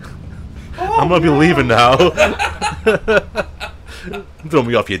 I'm gonna be leaving now. Throw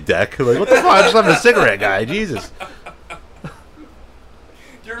me off your deck. Like, what the fuck? I'm just having a cigarette, guy. Jesus.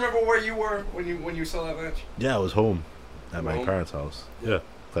 Do you remember where you were when you saw that match? Yeah, I was home at my Home? parents' house. Yeah.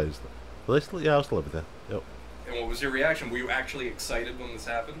 I was still living there. Yep. And what was your reaction? Were you actually excited when this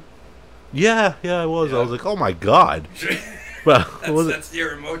happened? Yeah, I was. Yeah. I was like, oh my god. Well, That's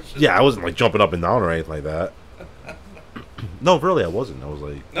your emotion. yeah, I wasn't like jumping up and down or anything like that. No, really, I wasn't. I was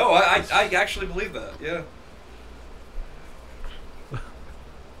like, No, I actually believe that. Yeah.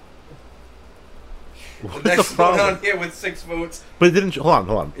 what's The next the problem? one on here with 6 votes. But it didn't. Hold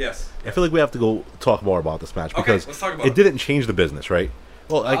on. Yes. I feel like we have to go talk more about this match Okay, because let's talk about it it. didn't change the business, right?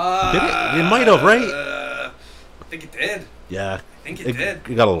 Well, did it? It might have, right? I think it did. Yeah. I think it did.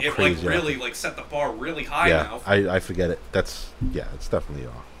 It got a little crazy. Like really like set the bar really high yeah, now. I forget it. It's definitely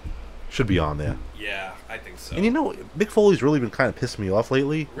should be on there. Yeah, I think so. And you know, Mick Foley's really been kind of pissing me off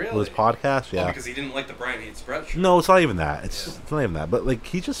lately Really? with his podcast. Yeah. Oh, because he didn't like the Brian Hates Brett show. No, it's not even that. It's not even that. But like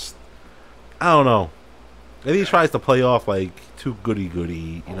he just, I don't know. I think he tries to play off like too goody.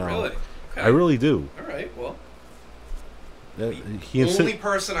 You know. Really? Okay. I really do. All right. Well, He only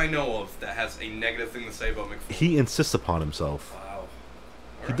person I know of that has a negative thing to say about Mick Foley. he insists upon himself. Wow. All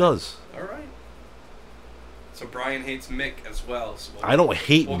He right. does. All right. So Brian hates Mick as well. So I don't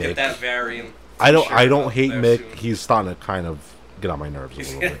hate we'll Mick. get that variant. I don't shirt hate there Mick. soon. He's starting to kind of get on my nerves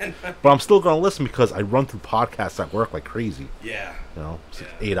a little bit. But I'm still going to listen because I run through podcasts at work like crazy. Yeah. You know, it's Yeah.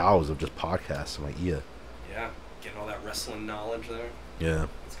 8 hours of just podcasts in my ear. Yeah. Getting all that wrestling knowledge there. Yeah.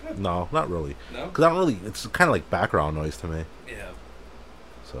 That's good. No, not really. No? Because I don't really. It's kind of like background noise to me. Yeah.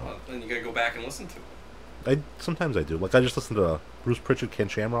 So Well, then you gotta go back and listen to it. sometimes I do. Like I just listened to Bruce Pritchard, Ken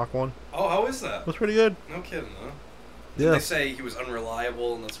Shamrock one. Oh, how is that? It was pretty good. No kidding, huh? Yeah. They say he was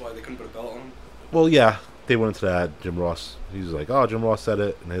unreliable and that's why they couldn't put a belt on him? Well, yeah. They went into that. Jim Ross. He was like, "Oh, Jim Ross said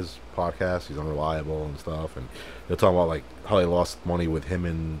it in his podcast. He's unreliable and stuff." And they're talking about like how they lost money with him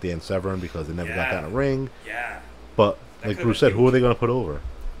and Dan Severn because they never got Yeah. that in a ring. Yeah. But That like could've Bruce said, been who are they going to put over?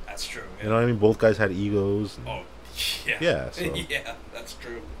 That's true. You know what I mean? Both guys had egos. And Oh, yeah. Yeah, so- Yeah, that's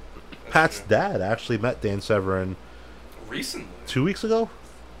true. That's Pat's true. dad actually met Dan Severn Recently. 2 weeks ago.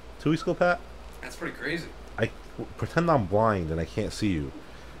 2 weeks ago, Pat. That's pretty crazy. I pretend I'm blind and I can't see you.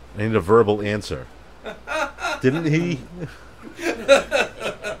 I need a verbal answer. Didn't he?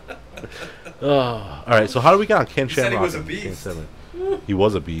 All right. So how do we get on Ken He said he Shamrock? was a and Dan beast. Severn? He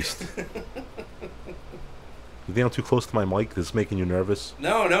was a beast. You think I'm too close to my mic? This is making you nervous?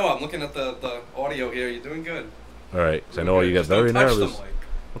 No, I'm looking at the audio here. You're doing good. All right. 'Cause I know you get Just don't very touch the nervous. mic.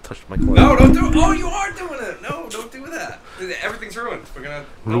 Don't touch my mic. No, don't do it. Oh, you are doing it. No, don't do that. Everything's ruined. We're gonna...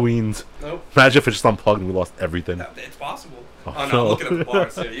 Ruined. Nope. Imagine if it just unplugged and we lost everything. No, it's possible. Oh, Oh, no, no. I'm looking at the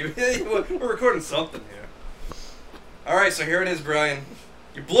bars here. We're recording something here. All right, so here it is, Brian.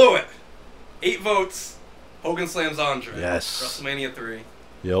 You blew it. 8 votes. Hogan slams Andre. Yes. WrestleMania 3.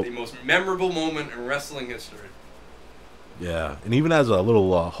 Yep. The most memorable moment in wrestling history. Yeah, and even as a little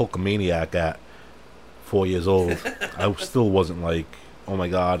Hulkamaniac at 4 years old, I still wasn't like, oh my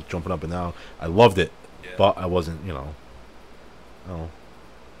god, jumping up and down. I loved it, Yeah. but I wasn't, It's-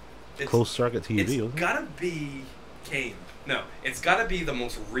 closed circuit TV. It's wasn't it? gotta be Kane. No, it's gotta be the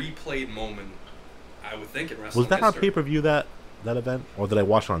most replayed moment, I would think, in wrestling Was that on history. pay-per-view, that event? Or did I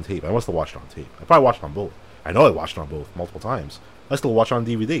watch it on tape? I must have watched it on tape. I probably watched it on both. I know I watched it on both multiple times. I still watch it on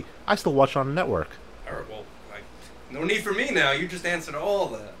DVD. I still watch it on the network. All right, well, no need for me now. You just answered all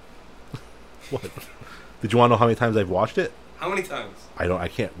that. What? Did you want to know how many times I've watched it? How many times? I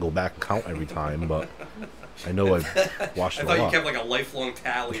can't go back and count every time, but I know I've watched I it a thought you lot. kept like a lifelong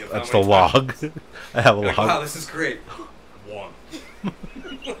tally of That's how the many log. times. I have a You're like, log. wow, this is great. 1.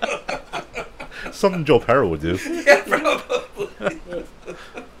 Something Joe Perro would do. Yeah, probably.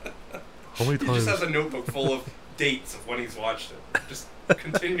 How many He times? just has a notebook full of dates of when he's watched it, just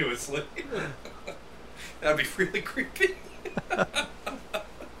continuously. That'd be really creepy.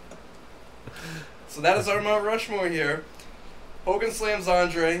 So that is our Mount Rushmore here. Hogan slams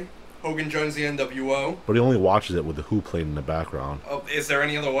Andre. Hogan joins the NWO. But he only watches it with the Who playing in the background. Oh, is there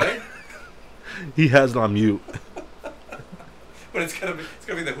any other way? He has it on mute. But it's gonna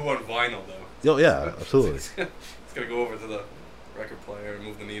be the Who on vinyl though. Oh yeah, absolutely. It's gonna go over to the record player and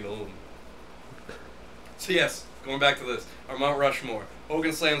move the needle. So yes, going back to this, our Mount Rushmore.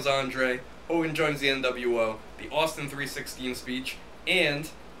 Hogan slams Andre. Hogan joins the NWO. The Austin 316 speech, and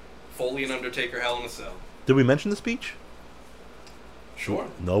Foley and Undertaker Hell in a Cell. Did we mention the speech? Sure.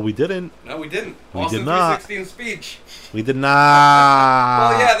 No, we didn't. No, we didn't. We Austin did not. 316 speech. We did not.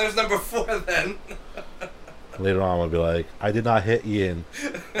 Well, yeah, there's number 4 then. Later on, I'll be like, I did not hit Ian.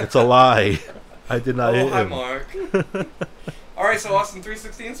 It's a lie. I did not hit hi, him. Mark. All right, so Austin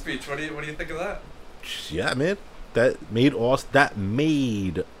 316 speech. What do you think of that? Yeah, man. That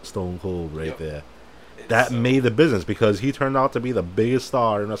made Stone Cold right there. That made the business because he turned out to be the biggest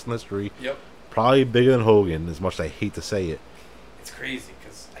star in wrestling history. Yep. Probably bigger than Hogan, as much as I hate to say it. It's crazy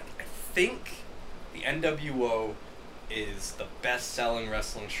because I think the NWO is the best-selling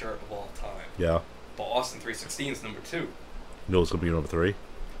wrestling shirt of all time. Yeah. But Austin 316 is number 2. You know what's going to be number 3?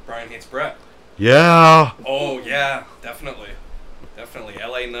 Brian Hates Brett. Yeah! Oh, yeah, definitely. Definitely.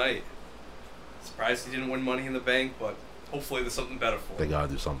 LA Knight. Surprised he didn't win Money in the Bank, but hopefully there's something better for him. They got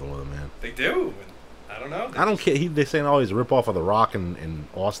to do something with him, man. They do. I don't know. I don't care. They're saying, oh, he's a ripoff of The Rock in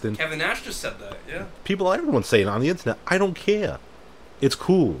Austin. Kevin Nash just said that, yeah. Everyone's saying it on the internet. I don't care. It's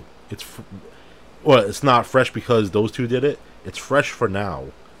cool. Well, it's not fresh because those two did it. It's fresh for now.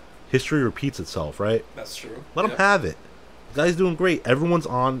 History repeats itself, right? That's true. Let him have it. The guy's doing great. Everyone's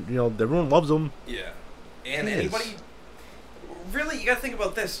on, everyone loves him. Yeah. And anybody... Really, you gotta think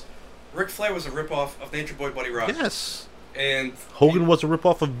about this. Ric Flair was a ripoff of Nature Boy Buddy Rogers. Yes. And... Hogan was a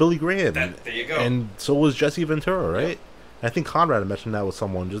ripoff of Billy Graham. There you go. And so was Jesse Ventura, right? Yep. I think Conrad mentioned that with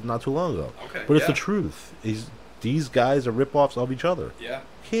someone just not too long ago. Okay, but it's the truth. These guys are ripoffs of each other. Yeah.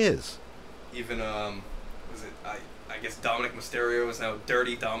 Who cares? Even, was it... I guess Dominic Mysterio is now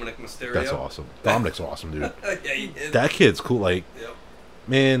Dirty Dominic Mysterio. That's awesome. Dominic's awesome, dude. Yeah, he is. That kid's cool. Like, Yep.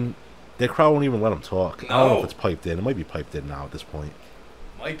 man, their crowd won't even let him talk. No. I don't know if it's piped in. It might be piped in now at this point.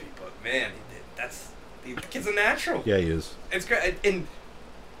 Might be, but man, the kid's a natural. Yeah, he is. It's great, and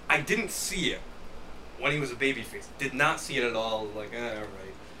I didn't see it when he was a babyface. Did not see it at all. Like, all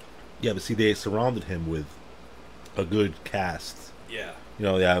right. Yeah, but see, they surrounded him with a good cast. Yeah.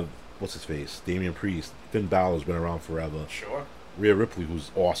 They have, what's his face? Damian Priest. Finn Balor's been around forever. Sure. Rhea Ripley,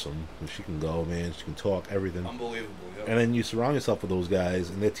 who's awesome. She can go, man. She can talk, everything. Unbelievable. Yep. And then you surround yourself with those guys,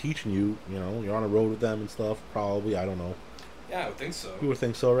 and they're teaching you. You're on a road with them and stuff. Probably, I don't know. Yeah, I would think so. You would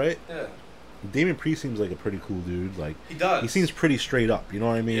think so, right? Yeah. Damian Priest seems like a pretty cool dude. Like, he does. He seems pretty straight up. You know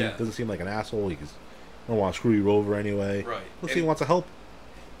what I mean? Yeah. Doesn't seem like an asshole. He don't want to screw you over anyway. Right. Looks like he wants to help.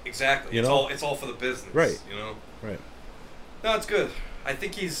 Exactly. You it's know? all for the business. Right. Right. No, it's good. I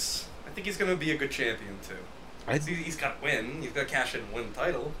think he's gonna be a good champion too. He's got to win. He's got to cash in and win the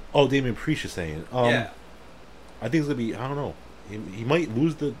title. Oh, Damian Priest is saying. Yeah. I think it's gonna be. I don't know. He might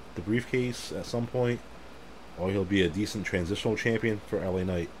lose the briefcase at some point, or he'll be a decent transitional champion for LA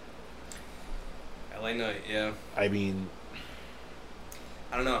Knight. LA Knight, yeah. I mean,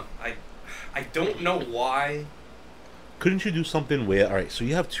 I don't know. I don't know why. Couldn't you do something where, all right, so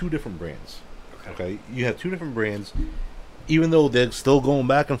you have 2 different brands. Okay? You have 2 different brands, even though they're still going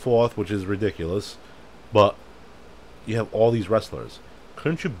back and forth, which is ridiculous, but you have all these wrestlers.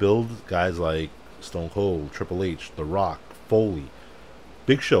 Couldn't you build guys like Stone Cold, Triple H, The Rock, Foley?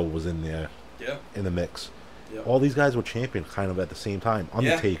 Big Show was in there in the mix. Yep. All these guys were champion kind of at the same time.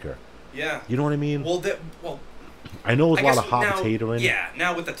 Undertaker. Yeah. You know what I mean? Well, I know it's a lot of hot potato in. Yeah,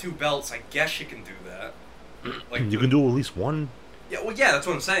 now with the 2 belts, I guess you can do that. Like you can do at least one. Yeah, well, yeah, that's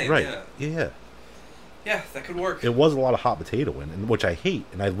what I'm saying. Right. Yeah. Yeah, that could work. It was a lot of hot potato in, which I hate,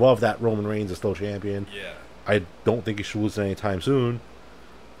 and I love that Roman Reigns is still champion. Yeah. I don't think he should lose anytime soon.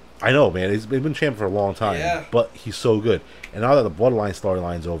 I know, man. He's been champion for a long time, but he's so good. And now that the Bloodline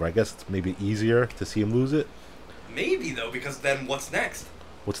storyline's over, I guess it's maybe easier to see him lose it. Maybe, though, because then what's next?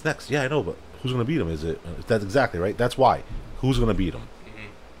 What's next? Yeah, I know, but who's going to beat him? Is it? That's exactly right. That's why. Who's going to beat him? Mm-hmm.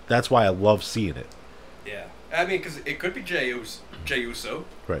 That's why I love seeing it. Yeah. I mean, because it could be Jey Uso.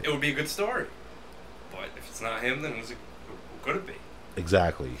 Right. It would be a good story. But if it's not him, then who could it be?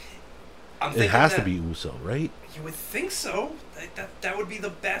 Exactly. It has to be Uso, right? You would think so. That would be the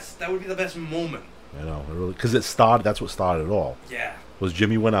best. That would be the best moment. I know, really, because it started. That's what started it all. Yeah. Was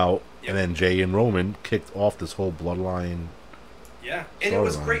Jimmy went out, and then Jay and Roman kicked off this whole Bloodline. Yeah, and it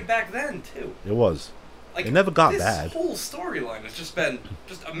was great back then too. It was. Like, it never got bad. This whole storyline has just been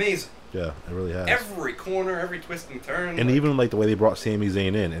amazing. Yeah, it really has. Every corner, every twist and turn. And even like the way they brought Sami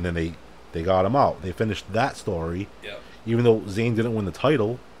Zayn in, and then they got him out. They finished that story. Yeah. Even though Zayn didn't win the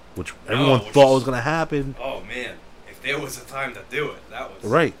title, which everyone thought was going to happen. Oh man, if there was a time to do it, that was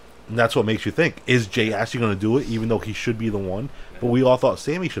right. And that's what makes you think: is Jay actually going to do it? Even though he should be the one, but we all thought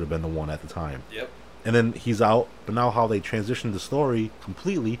Sami should have been the one at the time. Yep. And then he's out, but now how they transitioned the story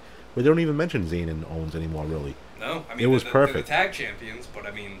completely, where they don't even mention Zayn and Owens anymore, really. No, I mean it was perfect. They're the tag champions, but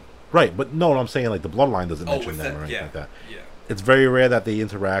I mean. Right, but no, I'm saying like the Bloodline doesn't mention them or anything like that. Yeah. It's very rare that they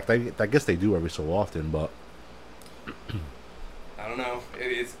interact. I guess they do every so often, but I don't know.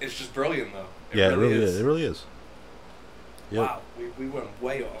 It's just brilliant though. It really is. It really is. Yep. Wow, we went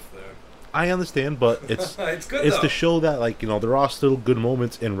way off there. I understand, but it's it's good. It's though. to show that there are still good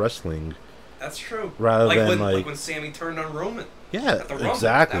moments in wrestling. That's true. Rather than like when Sami turned on Roman. Yeah,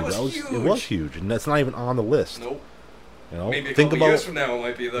 exactly. That was huge. It was huge, and that's not even on the list. Nope. Maybe a couple years from now it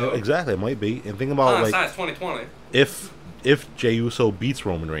might be though. Exactly, it might be. And think about it's 2020. If Jey Uso beats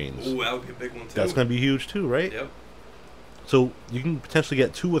Roman Reigns, ooh, that would be a big one too. That's going to be huge too, right? Yep. So you can potentially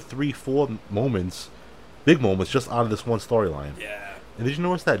get 2 or 3, 4 moments, big moments, just out of this one storyline. Yeah. And did you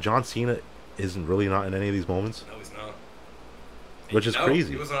notice that John Cena isn't really not in any of these moments? No, he's not. Which is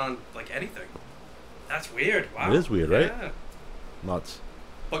crazy. He wasn't on anything. That's weird. Wow. It is weird, right? Yeah. Nuts.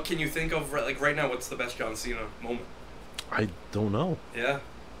 But can you think of right now? What's the best John Cena moment? I don't know. Yeah.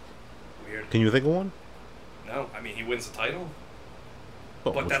 Weird. Can you think of one? No, I mean he wins the title.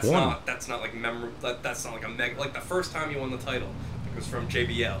 But that's one? not like memorable. That's not like a mega. Like the first time he won the title, it was from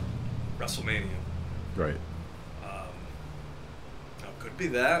JBL, WrestleMania. Right. Could be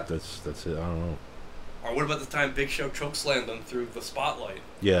that. That's it. I don't know. Or what about the time Big Show chokeslammed him through the spotlight?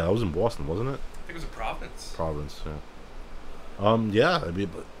 Yeah, that was in Boston, wasn't it? I think it was in Providence. Providence, yeah. Yeah, I mean,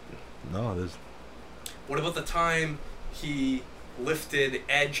 but no, there's. What about the time he lifted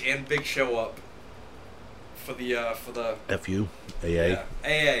Edge and Big Show up for the FU, AA. Yeah,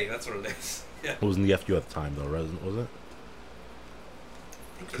 AA. That's what it is. Yeah. It wasn't the FU at the time though, was it?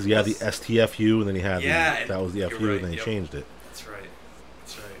 Because he had the STFU and then he had that was the FU and then he changed it. That's right.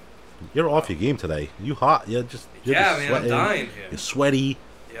 That's right. You're off your game today. You hot? You're just man, sweating. I'm dying here. You're sweaty.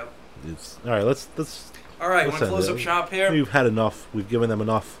 Yep. All right. Let's. All right. Want to close up shop here? We've had enough. We've given them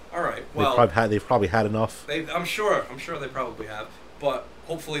enough. All right. Well, they've probably had enough. I'm sure they probably have, but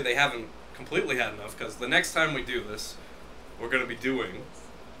hopefully they haven't completely had enough because the next time we do this, we're going to be doing.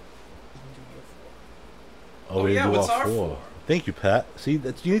 Oh yeah. What's our 4? Thank you, Pat. See,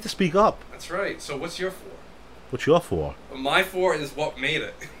 you need to speak up. That's right. So what's your 4? What's your 4? My 4 is what made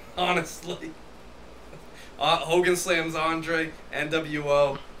it. Honestly. Hogan slams Andre,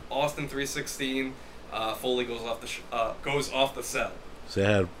 NWO, Austin 316. Foley goes off the set.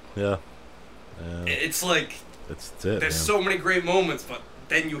 Sad, yeah. It's like that's it. There's so many great moments, but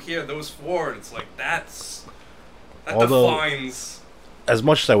then you hear those 4, and it's like that defines. As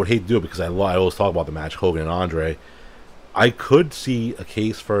much as I would hate to do it because I always talk about the match Hogan and Andre, I could see a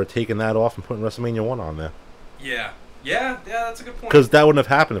case for taking that off and putting WrestleMania 1 on there. Yeah, that's a good point. Because that wouldn't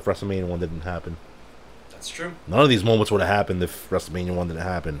have happened if WrestleMania 1 didn't happen. That's true. None of these moments would have happened if WrestleMania 1 didn't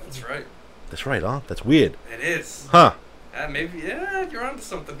happen. That's right. That's right, huh? That's weird. It is. Huh. Maybe, you're onto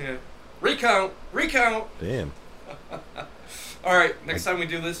something here. Recount. Damn. All right, next time we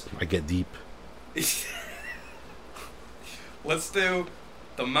do this. I get deep. Let's do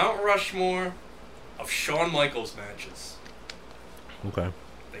the Mount Rushmore of Shawn Michaels matches. Okay.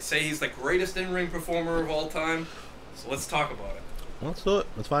 They say he's the greatest in-ring performer of all time, so let's talk about it. Let's do it.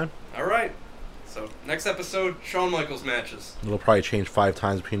 That's fine. All right. So, next episode, Shawn Michaels matches. It'll probably change 5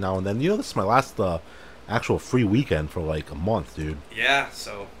 times between now and then. This is my last actual free weekend for like a month, dude. Yeah,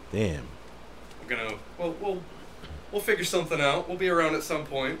 so. Damn. We're gonna. We'll figure something out. We'll be around at some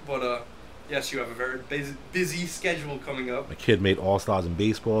point, but yes, you have a very busy schedule coming up. My kid made All-Stars in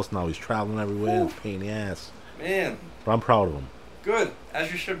baseball, so now he's traveling everywhere. It's a pain in the ass. Man. But I'm proud of him. Good, as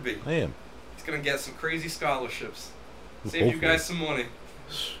you should be. I am. He's gonna get some crazy scholarships. Save you guys some money.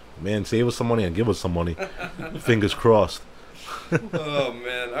 Man, save us some money and give us some money. Fingers crossed. Oh,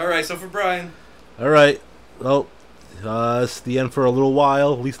 man. All right, so for Brian. All right. Well, it's the end for a little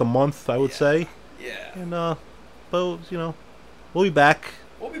while, at least a month, I would say. Yeah. And, but, we'll be back.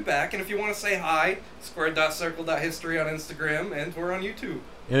 We'll be back, and if you want to say hi, squared.circle.history on Instagram, and we're on YouTube.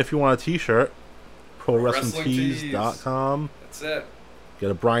 And if you want a t-shirt, ProWrestlingTees.com. That's it. Get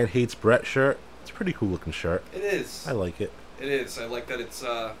a Brian Hates Brett shirt. It's a pretty cool looking shirt. It is. I like it. It is. I like that it's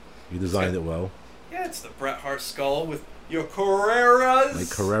you designed it well. Yeah, it's the Bret Hart skull with your Carreras. My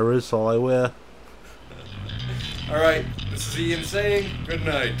Carreras, all I wear. All right, this is Ian saying good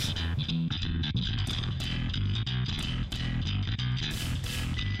night.